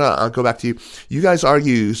 Tom, I want to go back to you. You guys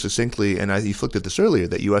argue succinctly, and you looked at this earlier,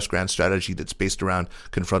 that U.S. grand strategy that's based around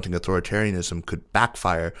confronting authoritarianism could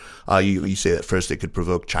backfire. You say that first it could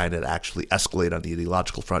provoke China to actually escalate on the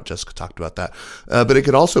ideological front. Jessica talked about that. But it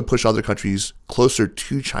could also push other countries closer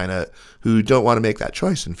to China who don't want to make that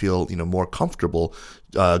choice and feel more comfortable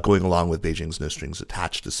going along with Beijing's no strings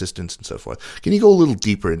attached assistance and so forth. Can you go a little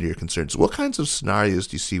deeper into your concerns? What kinds of scenarios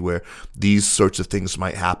do you see where these sorts of things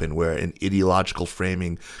might happen, where an ideological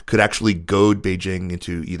framing could actually goad Beijing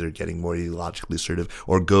into either getting more ideologically assertive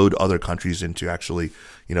or goad other countries into actually,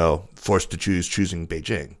 forced to choosing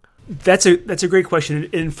Beijing? That's a great question.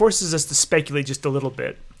 It forces us to speculate just a little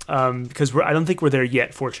bit. Because I don't think we're there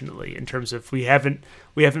yet, fortunately, in terms of we haven't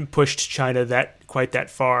pushed China quite that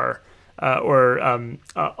far, or on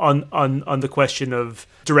the question of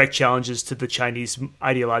direct challenges to the Chinese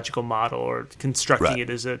ideological model or constructing it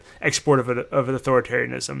as an export of an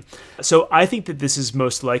authoritarianism. So I think that this is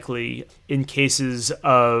most likely in cases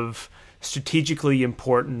of strategically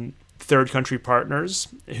important third country partners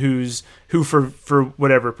who for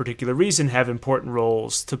whatever particular reason have important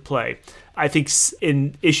roles to play. I think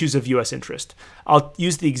in issues of U.S. interest. I'll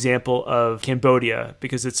use the example of Cambodia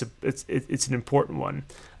because it's an important one.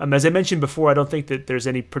 As I mentioned before, I don't think that there's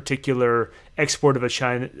any particular export of a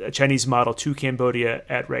Chinese model to Cambodia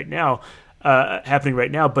happening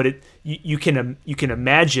right now. But you can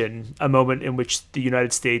imagine a moment in which the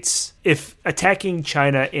United States, if attacking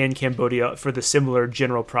China and Cambodia for the similar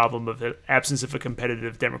general problem of the absence of a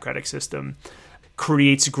competitive democratic system,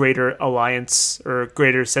 creates greater alliance or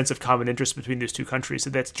greater sense of common interest between those two countries.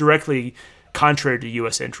 So that's directly contrary to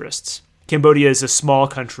U.S. interests. Cambodia is a small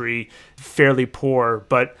country, fairly poor,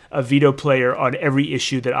 but a veto player on every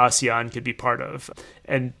issue that ASEAN could be part of.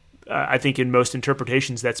 And I think in most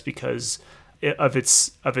interpretations, that's because of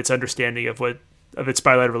its understanding of its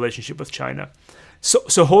bilateral relationship with China.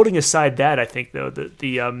 So holding aside that, I think though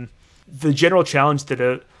the general challenge that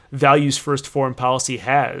a values first foreign policy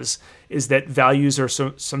has is that values are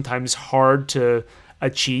sometimes hard to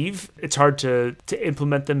achieve. It's hard to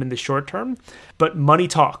implement them in the short term, but money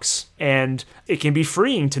talks, and it can be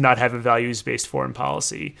freeing to not have a values-based foreign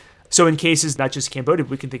policy. So in cases, not just Cambodia,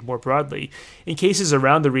 we can think more broadly, in cases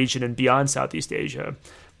around the region and beyond Southeast Asia,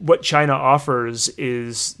 what China offers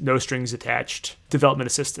is no strings attached development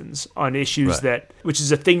assistance on issues which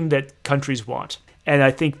is a thing that countries want. And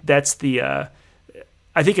I think that's a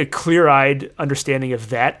clear-eyed understanding of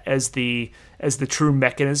that as the true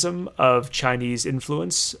mechanism of Chinese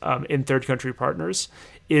influence in third country partners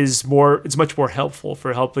it's much more helpful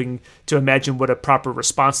for helping to imagine what a proper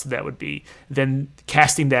response to that would be than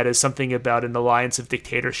casting that as something about an alliance of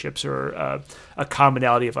dictatorships or a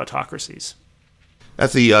commonality of autocracies.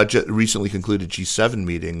 At the recently concluded G7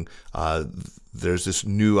 meeting, there's this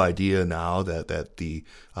new idea now that the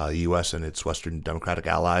U.S. and its Western democratic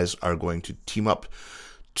allies are going to team up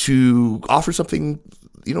to offer something,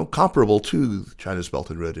 comparable to China's Belt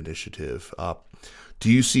and Road Initiative. Do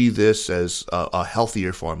you see this as a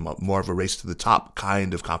healthier form, more of a race to the top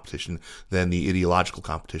kind of competition than the ideological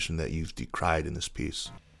competition that you've decried in this piece?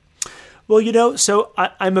 Well, so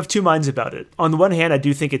I'm of two minds about it. On the one hand, I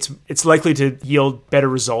do think it's likely to yield better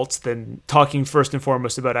results than talking first and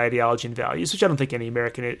foremost about ideology and values, which I don't think any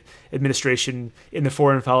American administration in the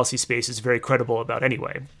foreign policy space is very credible about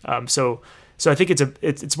anyway. So I think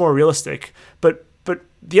it's more realistic. But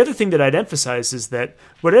the other thing that I'd emphasize is that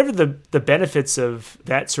whatever the benefits of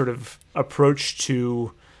that sort of approach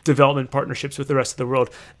to development partnerships with the rest of the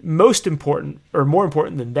world, most important or more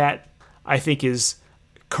important than that, I think, is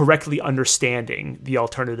correctly understanding the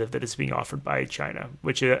alternative that is being offered by China,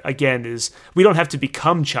 which again is we don't have to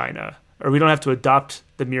become China, or we don't have to adopt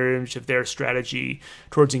the mirror image of their strategy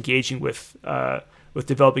towards engaging with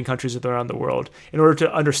developing countries around the world in order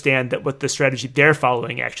to understand that what the strategy they're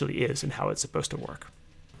following actually is and how it's supposed to work.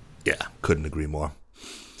 Yeah, couldn't agree more.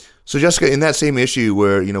 So Jessica, in that same issue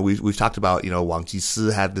where, we've talked about, Wang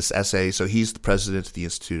Jisi had this essay. So he's the president of the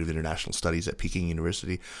Institute of International Studies at Peking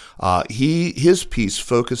University. His piece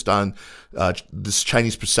focused on this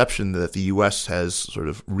Chinese perception that the U.S. has sort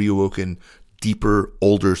of reawoken deeper,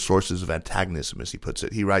 older sources of antagonism, as he puts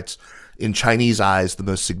it. He writes, in Chinese eyes, the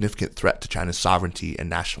most significant threat to China's sovereignty and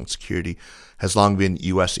national security has long been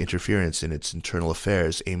U.S. interference in its internal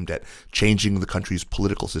affairs aimed at changing the country's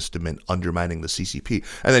political system and undermining the CCP.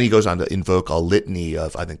 And then he goes on to invoke a litany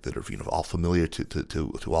of, I think that are all familiar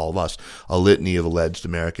to all of us, a litany of alleged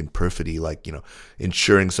American perfidy, like,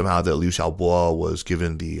 ensuring somehow that Liu Xiaobo was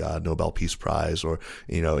given the Nobel Peace Prize, or,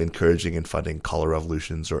 encouraging and funding color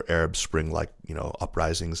revolutions or Arab Spring-like,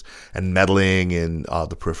 uprisings, and meddling in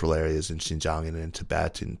the peripheral areas in Xinjiang and in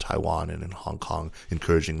Tibet, in Taiwan, and in Hong Kong,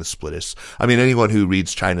 encouraging the splitists. I mean, anyone who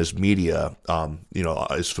reads China's media,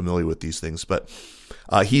 is familiar with these things. But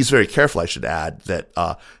he's very careful, I should add,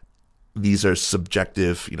 that these are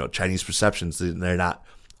subjective, Chinese perceptions, and they're not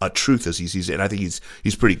a truth as he sees it. And I think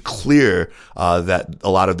he's pretty clear that a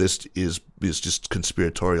lot of this is just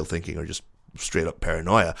conspiratorial thinking or just straight up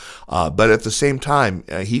paranoia. But at the same time,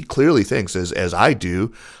 he clearly thinks, as I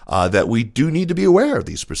do, that we do need to be aware of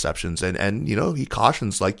these perceptions. And he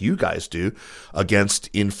cautions, like you guys do, against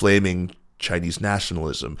inflaming Chinese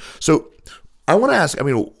nationalism. So I want to ask,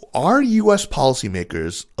 are U.S.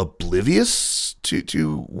 policymakers oblivious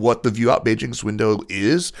to what the view out Beijing's window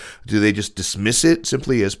is? Do they just dismiss it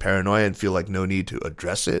simply as paranoia and feel like no need to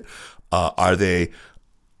address it? Are they,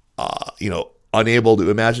 unable to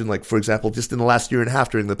imagine, like, for example, just in the last year and a half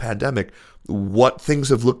during the pandemic, what things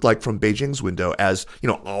have looked like from Beijing's window as,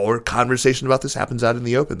 our conversation about this happens out in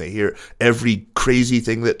the open. They hear every crazy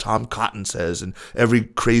thing that Tom Cotton says and every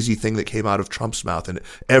crazy thing that came out of Trump's mouth and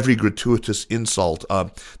every gratuitous insult.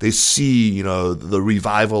 They see, the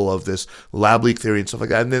revival of this lab leak theory and stuff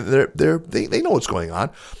like that. And then they know what's going on.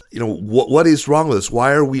 What is wrong with us?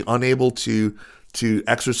 Why are we unable to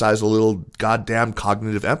exercise a little goddamn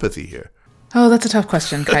cognitive empathy here? Oh, that's a tough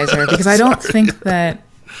question, Kaiser, because I don't think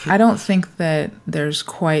that there's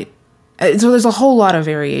quite. So there's a whole lot of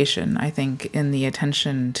variation, I think, in the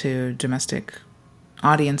attention to domestic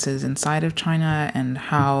audiences inside of China and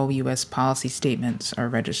how U.S. policy statements are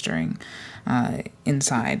registering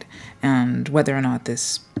inside, and whether or not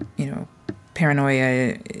this,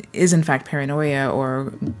 paranoia is in fact paranoia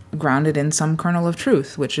or grounded in some kernel of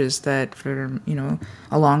truth, which is that for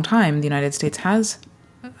a long time the United States has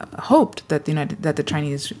hoped that the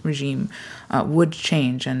Chinese regime would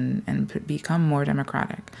change and become more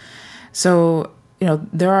democratic. So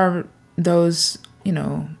there are those in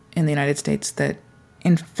the United States that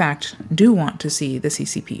in fact do want to see the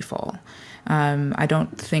CCP fall. I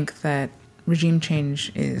don't think that regime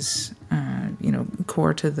change is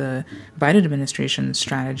core to the Biden administration's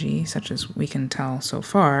strategy, such as we can tell so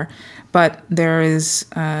far. But there is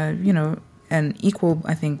an equal,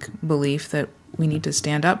 I think, belief that we need to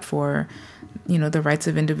stand up for the rights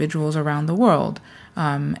of individuals around the world,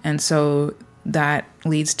 and so that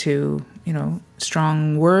leads to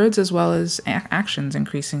strong words as well as actions,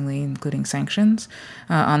 increasingly, including sanctions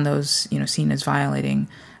on those seen as violating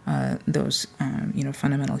those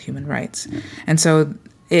fundamental human rights. And so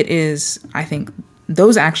it is, I think,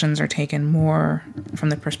 those actions are taken more from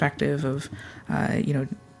the perspective of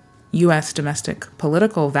U.S. domestic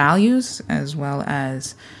political values as well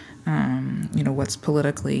as what's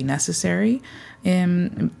politically necessary,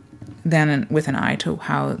 than with an eye to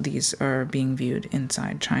how these are being viewed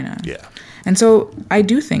inside China. Yeah. And so I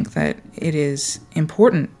do think that it is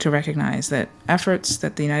important to recognize that efforts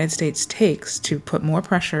that the United States takes to put more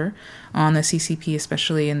pressure on the CCP,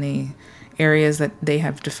 especially in the areas that they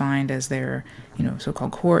have defined as their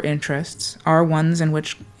so-called core interests, are ones in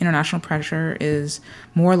which international pressure is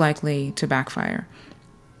more likely to backfire.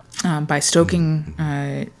 By stoking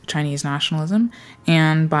Chinese nationalism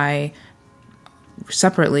and by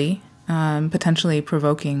separately potentially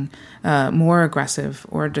provoking more aggressive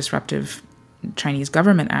or disruptive Chinese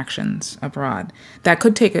government actions abroad. That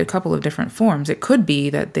could take a couple of different forms. It could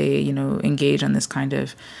be that they, engage on this kind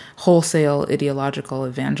of wholesale ideological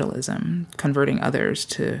evangelism, converting others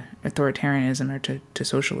to authoritarianism or to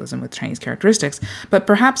socialism with Chinese characteristics. But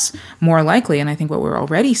perhaps more likely, and I think what we're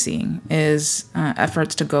already seeing, is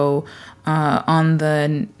efforts to go on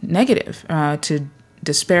the negative, to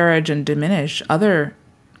disparage and diminish other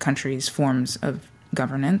countries' forms of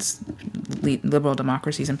governance, liberal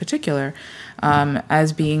democracies in particular,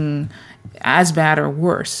 as being as bad or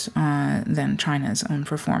worse than China's own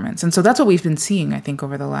performance. And so that's what we've been seeing, I think,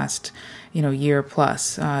 over the last year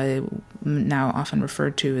plus, now often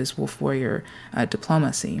referred to as wolf warrior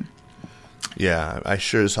diplomacy. Yeah, I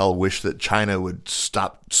sure as hell wish that China would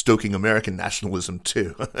stop stoking American nationalism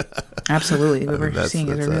too. Absolutely. What we're seeing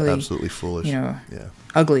is a really absolutely foolish,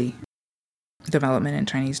 ugly development in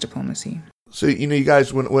Chinese diplomacy. So, you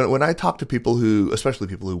guys, when I talk to people who, especially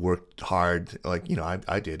people who worked hard, like,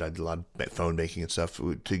 I did a lot of phone banking and stuff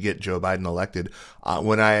to get Joe Biden elected.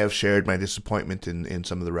 When I have shared my disappointment in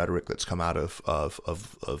some of the rhetoric that's come out of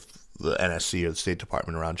the NSC or the State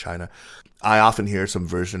Department around China, I often hear some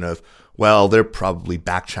version of, well, they're probably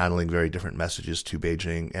back-channeling very different messages to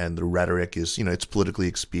Beijing, and the rhetoric is, it's politically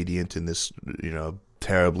expedient in this,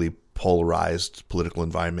 terribly polarized political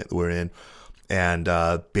environment that we're in. And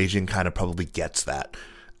Beijing kind of probably gets that.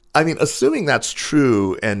 I mean, assuming that's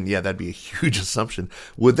true, and yeah, that'd be a huge assumption,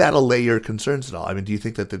 would that allay your concerns at all? I mean, do you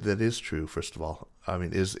think that is true, first of all? I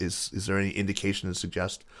mean, is there any indication to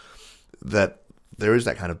suggest that there is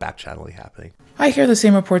that kind of back-channeling happening? I hear the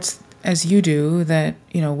same reports as you do, that,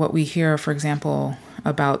 what we hear, for example,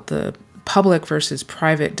 about the public versus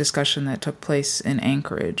private discussion that took place in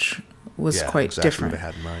Anchorage was quite exactly different. What I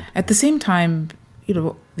had in mind. At the same time,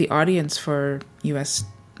 the audience for U.S.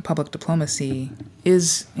 public diplomacy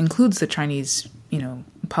includes the Chinese,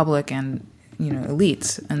 public and,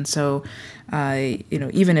 elites. And so,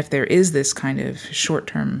 even if there is this kind of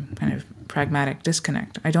short-term kind of pragmatic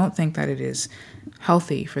disconnect, I don't think that it is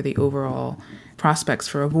healthy for the overall prospects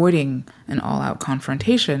for avoiding an all-out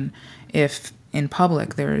confrontation if in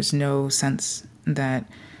public there is no sense that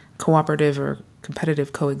cooperative or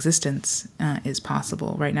competitive coexistence is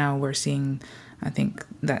possible. Right now we're seeing, I think,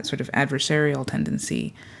 that sort of adversarial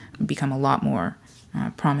tendency become a lot more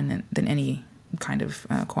prominent than any kind of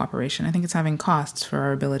cooperation. I think it's having costs for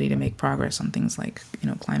our ability to make progress on things like,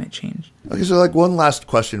 climate change. Okay, so one last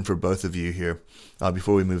question for both of you here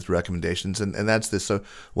before we move to recommendations, and that's this. So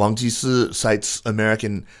Wang Jisi cites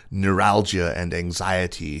American neuralgia and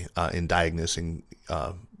anxiety in diagnosing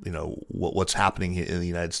what's happening in the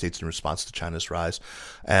United States in response to China's rise.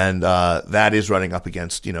 And that is running up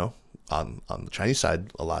against, on the Chinese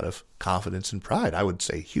side, a lot of confidence and pride. I would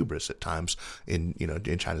say hubris at times in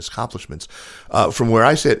China's accomplishments. From where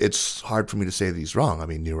I sit, it's hard for me to say that he's wrong. I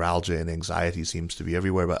mean, neuralgia and anxiety seems to be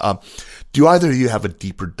everywhere. But do either of you have a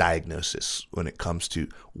deeper diagnosis when it comes to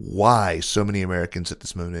why so many Americans at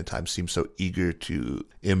this moment in time seem so eager to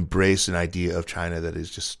embrace an idea of China that is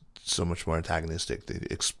just so much more antagonistic. They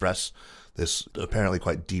express this apparently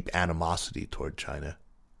quite deep animosity toward China.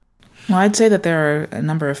 Well, I'd say that there are a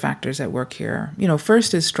number of factors at work here.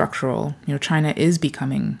 First is structural. China is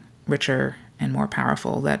becoming richer and more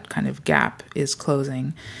powerful. That kind of gap is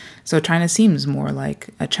closing. So China seems more like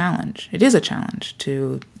a challenge. It is a challenge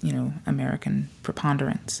to, American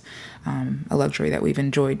preponderance, a luxury that we've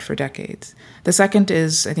enjoyed for decades. The second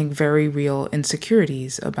is, I think, very real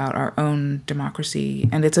insecurities about our own democracy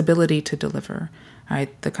and its ability to deliver,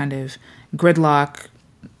 right? The kind of gridlock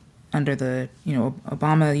under the,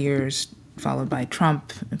 Obama years, followed by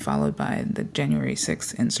Trump, followed by the January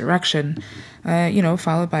 6th insurrection,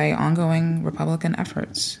 followed by ongoing Republican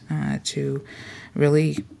efforts to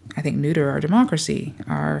really, I think, neuter our democracy.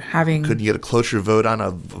 Couldn't get a cloture vote on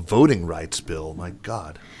a voting rights bill. My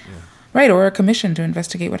God. Yeah. Right, or a commission to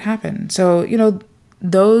investigate what happened. So,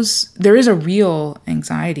 there is a real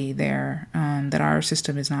anxiety there that our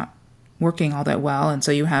system is not working all that well. And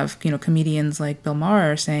so you have, comedians like Bill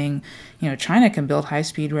Maher saying, China can build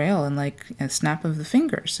high-speed rail in like a snap of the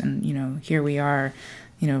fingers. And, here we are,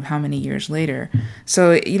 how many years later.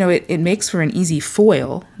 So, it makes for an easy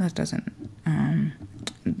foil. That doesn't,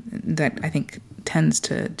 that I think tends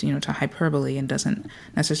to hyperbole and doesn't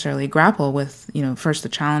necessarily grapple with, first the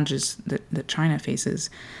challenges that China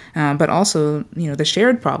faces, but also, the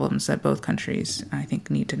shared problems that both countries, I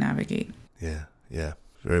think, need to navigate. Yeah.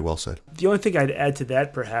 Very well said. The only thing I'd add to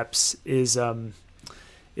that, perhaps, is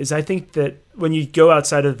I think that when you go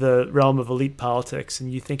outside of the realm of elite politics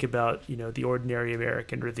and you think about, the ordinary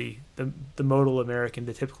American or the modal American,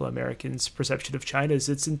 the typical American's perception of China, is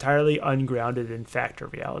it's entirely ungrounded in fact or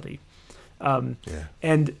reality.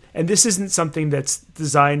 And this isn't something that's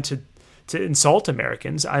designed to insult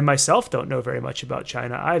Americans. I myself don't know very much about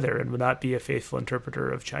China either, and would not be a faithful interpreter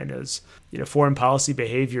of China's, foreign policy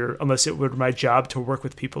behavior unless it were my job to work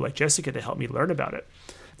with people like Jessica to help me learn about it.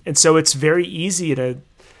 And so it's very easy in a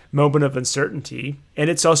moment of uncertainty, and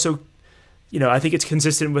it's also, I think it's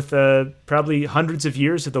consistent with probably hundreds of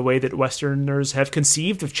years of the way that Westerners have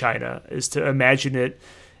conceived of China, is to imagine it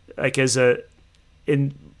like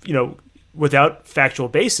without factual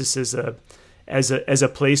basis as a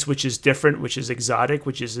place which is different, which is exotic,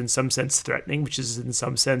 which is in some sense threatening, which is in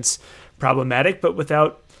some sense problematic, but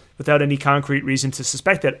without any concrete reason to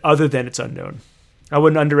suspect that other than it's unknown. I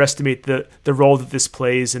wouldn't underestimate the role that this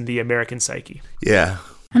plays in the American psyche. Yeah.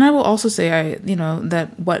 And I will also say,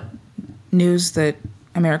 that what news that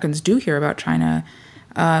Americans do hear about China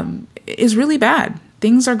is really bad.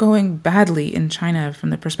 Things are going badly in China from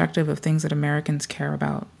the perspective of things that Americans care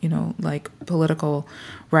about, like political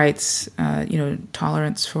rights,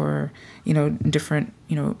 tolerance for, different,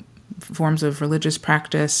 forms of religious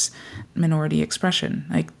practice, minority expression.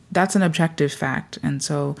 Like, that's an objective fact. And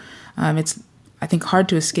so it's, I think, hard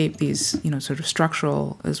to escape these, sort of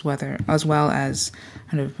structural as well as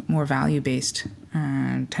kind of more value-based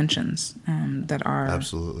tensions that are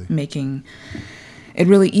absolutely making it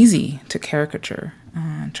really easy to caricature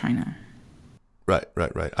China. Right.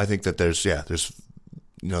 I think that there's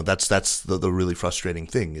that's the really frustrating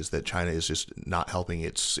thing, is that China is just not helping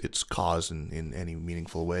its cause in any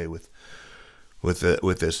meaningful way with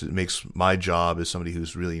this. It makes my job as somebody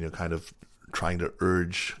who's really kind of trying to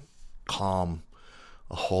urge calm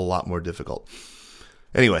a whole lot more difficult.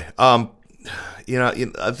 Anyway, my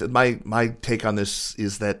take on this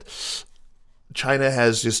is that China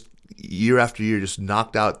has just year after year just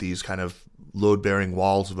knocked out these kind of load-bearing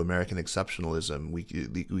walls of American exceptionalism.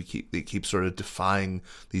 They keep sort of defying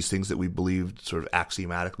these things that we believed sort of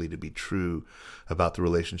axiomatically to be true about the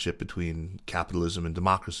relationship between capitalism and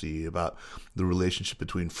democracy, about the relationship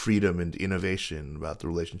between freedom and innovation, about the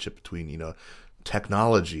relationship between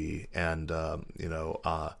technology and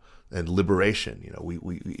and liberation.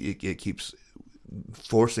 It keeps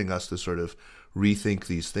forcing us to sort of rethink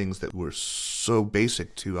these things that were so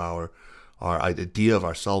basic to our idea of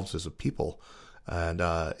ourselves as a people. And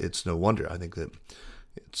it's no wonder. I think that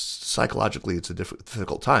psychologically it's a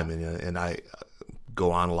difficult time. And I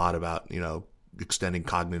go on a lot about, extending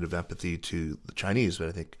cognitive empathy to the Chinese, but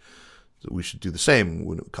I think that we should do the same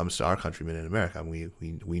when it comes to our countrymen in America. And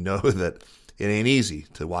we know that it ain't easy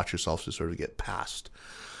to watch yourself to sort of get past.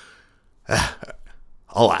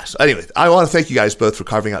 Alas. Anyway, I want to thank you guys both for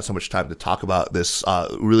carving out so much time to talk about this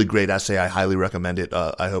really great essay. I highly recommend it.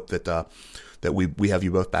 I hope that we have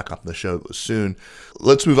you both back on the show soon.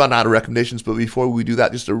 Let's move on now to recommendations. But before we do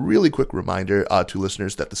that, just a really quick reminder to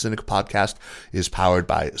listeners that the Sinica podcast is powered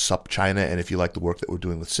by SupChina. And if you like the work that we're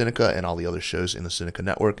doing with Sinica and all the other shows in the Sinica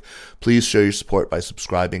network, please show your support by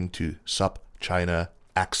subscribing to SupChina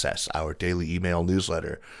Access, our daily email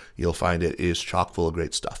newsletter. You'll find it is chock full of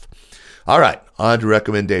great stuff. All right, on to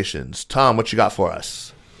recommendations. Tom, what you got for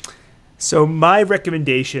us? So my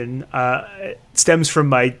recommendation stems from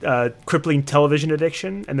my crippling television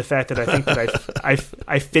addiction and the fact that I think that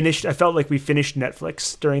I felt like we finished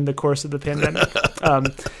Netflix during the course of the pandemic.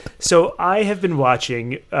 So I have been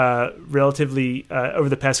watching relatively over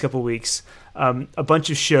the past couple of weeks a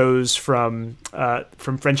bunch of shows from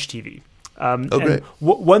French TV. Great.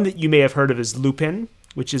 One that you may have heard of is Lupin,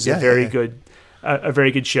 which is a very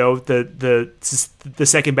good show. The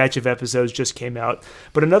second batch of episodes just came out,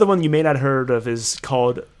 but another one you may not have heard of is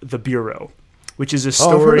called The Bureau, which is a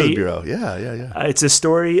story. I've heard of The Bureau. Yeah. It's a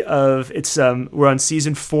story of we're on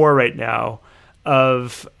season 4 right now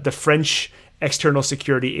of the French external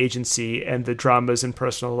security agency and the dramas and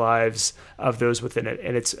personal lives of those within it.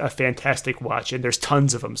 And it's a fantastic watch, and there's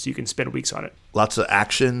tons of them, so you can spend weeks on it. Lots of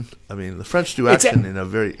action. I mean, the French do action in a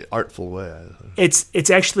very artful way.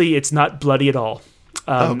 It's not bloody at all.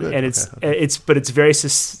 And it's very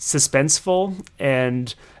suspenseful,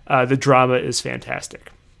 and the drama is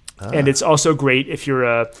fantastic. And it's also great if you're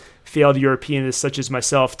a failed Europeanist such as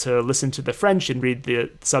myself to listen to the French and read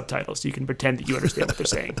the subtitles, so you can pretend that you understand what they're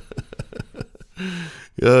saying.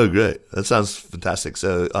 Oh, great. That sounds fantastic.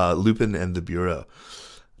 So Lupin and The Bureau.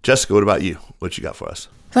 Jessica, what about you? What you got for us?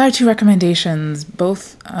 So I have 2 recommendations,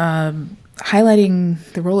 both highlighting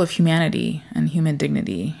the role of humanity and human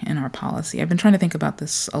dignity in our policy. I've been trying to think about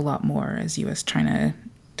this a lot more as U.S.-China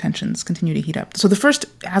tensions continue to heat up. So the first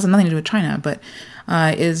has nothing to do with China, but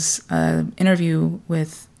is an interview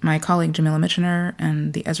with my colleague Jamila Michener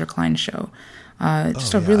and the Ezra Klein Show.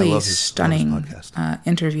 Just a really stunning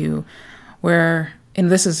interview where, and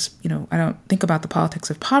this is, I don't think about the politics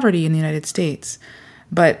of poverty in the United States,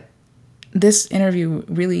 but this interview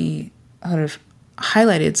really sort of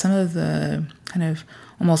highlighted some of the kind of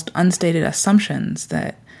almost unstated assumptions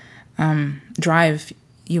that drive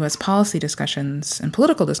U.S. policy discussions and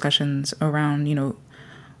political discussions around,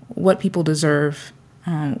 what people deserve,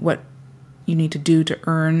 what you need to do to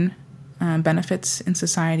earn benefits in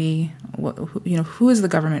society, who is the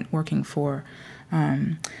government working for.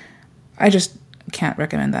 I just can't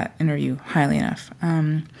recommend that interview highly enough.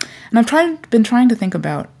 And I've been trying to think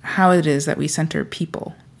about how it is that we center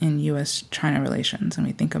people in U.S.-China relations, and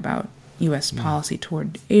we think about U.S. policy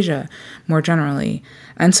toward Asia more generally.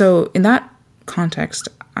 And so in that context,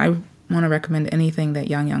 I want to recommend anything that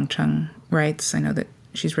Yang Chen writes. I know that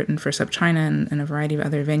she's written for SupChina and a variety of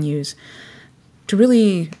other venues to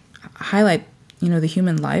really highlight, the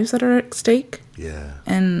human lives that are at stake. Yeah.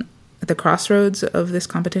 And at the crossroads of this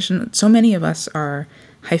competition, so many of us are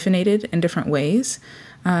hyphenated in different ways,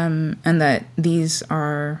 and that these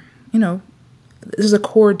are, this is a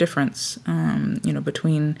core difference,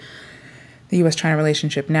 between the U.S.-China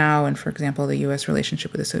relationship now and, for example, the U.S.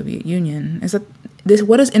 relationship with the Soviet Union, is that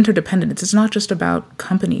what is interdependent? It's not just about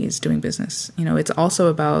companies doing business. It's also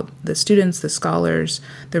about the students, the scholars,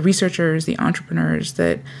 the researchers, the entrepreneurs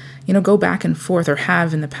that, go back and forth, or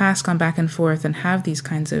have in the past gone back and forth and have these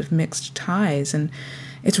kinds of mixed ties. And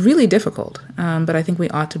it's really difficult, but I think we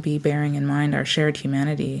ought to be bearing in mind our shared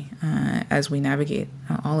humanity as we navigate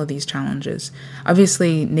all of these challenges.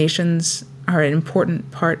 Obviously, nations are an important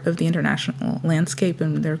part of the international landscape,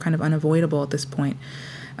 and they're kind of unavoidable at this point.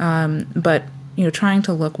 But trying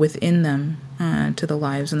to look within them to the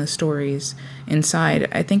lives and the stories inside,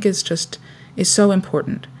 I think is so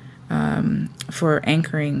important for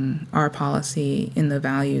anchoring our policy in the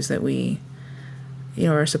values that we,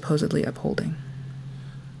 are supposedly upholding.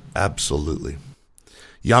 Absolutely.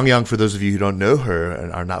 Yang, for those of you who don't know her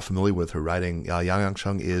and are not familiar with her writing, Yang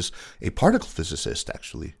Chen is a particle physicist,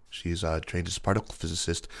 actually. She's trained as a particle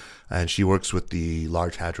physicist, and she works with the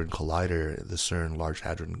Large Hadron Collider, the CERN Large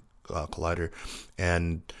Hadron Collider,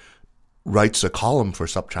 and writes a column for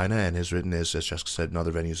SupChina and has written, as Jessica said, in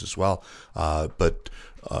other venues as well. But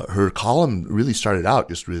her column really started out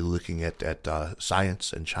just really looking at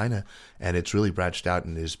science and China, and it's really branched out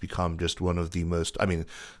and has become just one of the most,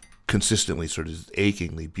 consistently sort of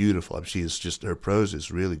achingly beautiful. Her prose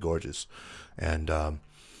is really gorgeous. And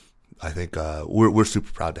I think we're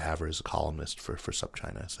super proud to have her as a columnist for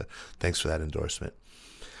SupChina. So thanks for that endorsement.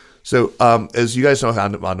 So as you guys know,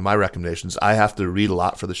 on to my recommendations, I have to read a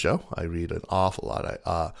lot for the show. I read an awful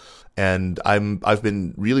lot. And I've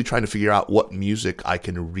been really trying to figure out what music I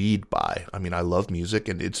can read by. I love music,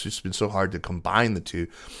 and it's just been so hard to combine the two.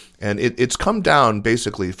 And it's come down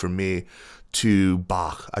basically for me to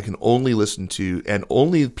Bach. I can only listen to, and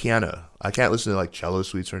only piano. I can't listen to like cello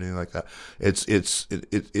suites or anything like that.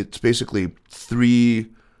 It's basically 3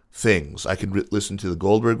 things. I can listen to the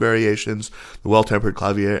Goldberg variations, the Well-Tempered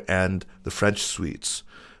Clavier, and the French suites.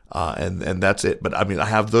 And that's it. But I mean, I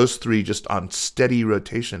have those three just on steady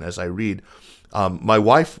rotation as I read. My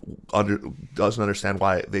wife doesn't understand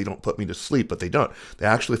why they don't put me to sleep, but they don't. They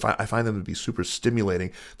actually I find them to be super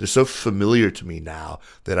stimulating. They're so familiar to me now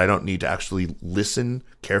that I don't need to actually listen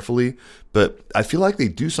carefully. But I feel like they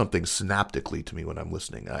do something synaptically to me when I'm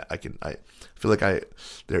listening. I feel like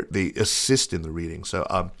they assist in the reading.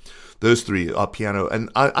 So those three, piano, and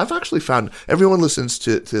I've actually found everyone listens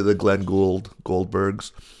to the Glenn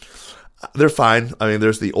Goldbergs. They're fine. I mean,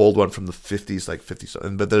 there's the old one from the 50s, like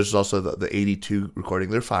 50-something, but there's also the 82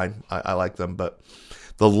 recording. They're fine. I like them. But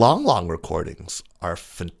the long recordings are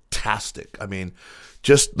fantastic. I mean,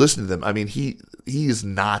 just listen to them. I mean, he is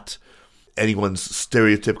not anyone's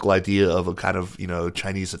stereotypical idea of a kind of,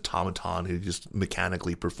 Chinese automaton who just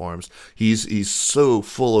mechanically performs. He's so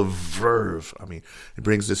full of verve. I mean, it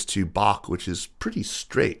brings us to Bach, which is pretty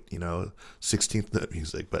straight, 16th note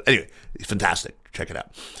music. But anyway, fantastic. Check it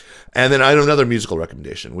out. And then I have another musical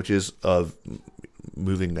recommendation, which is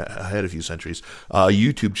moving ahead a few centuries, a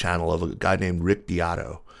YouTube channel of a guy named Rick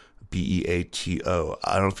Beato, Beato.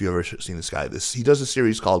 I don't know if you've ever seen this guy. He does a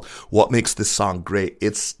series called What Makes This Song Great.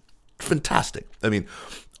 It's fantastic. I mean,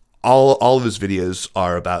 all of his videos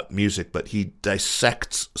are about music, but he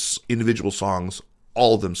dissects individual songs,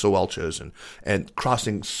 all of them so well chosen, and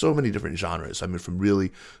crossing so many different genres. I mean,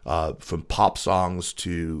 from pop songs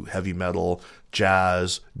to heavy metal,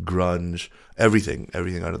 jazz, grunge, everything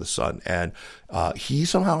under the sun. And he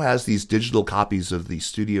somehow has these digital copies of the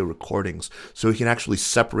studio recordings, so he can actually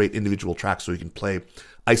separate individual tracks, so he can play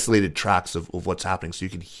isolated tracks of what's happening, so you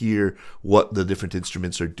can hear what the different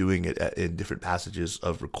instruments are doing in different passages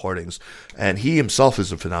of recordings. And he himself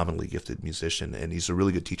is a phenomenally gifted musician, and he's a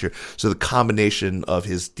really good teacher. So the combination of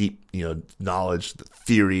his deep, knowledge, the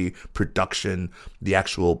theory, production, the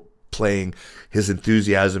actual playing, his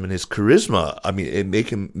enthusiasm, and his charisma, I mean, it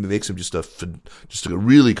makes him just a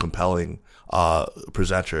really compelling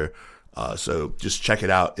presenter. So just check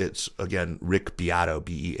it out. It's, again, Rick Beato,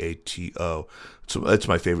 Beato. It's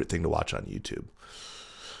my favorite thing to watch on YouTube.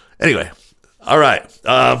 Anyway, all right.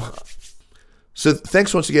 So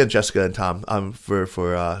thanks once again, Jessica and Tom,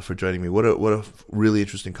 for joining me. What a really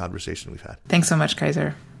interesting conversation we've had. Thanks so much,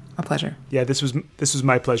 Kaiser. A pleasure. Yeah, this was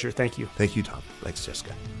my pleasure. Thank you. Thank you, Tom. Thanks,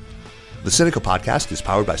 Jessica. The Sinica podcast is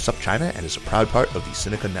powered by SupChina and is a proud part of the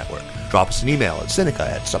Sinica Network. Drop us an email at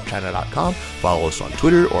sinica@supchina.com, follow us on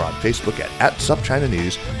Twitter or on Facebook at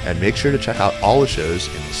SupChinaNews, and make sure to check out all the shows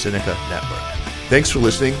in the Sinica Network. Thanks for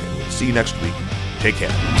listening, and we'll see you next week. Take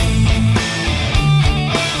care.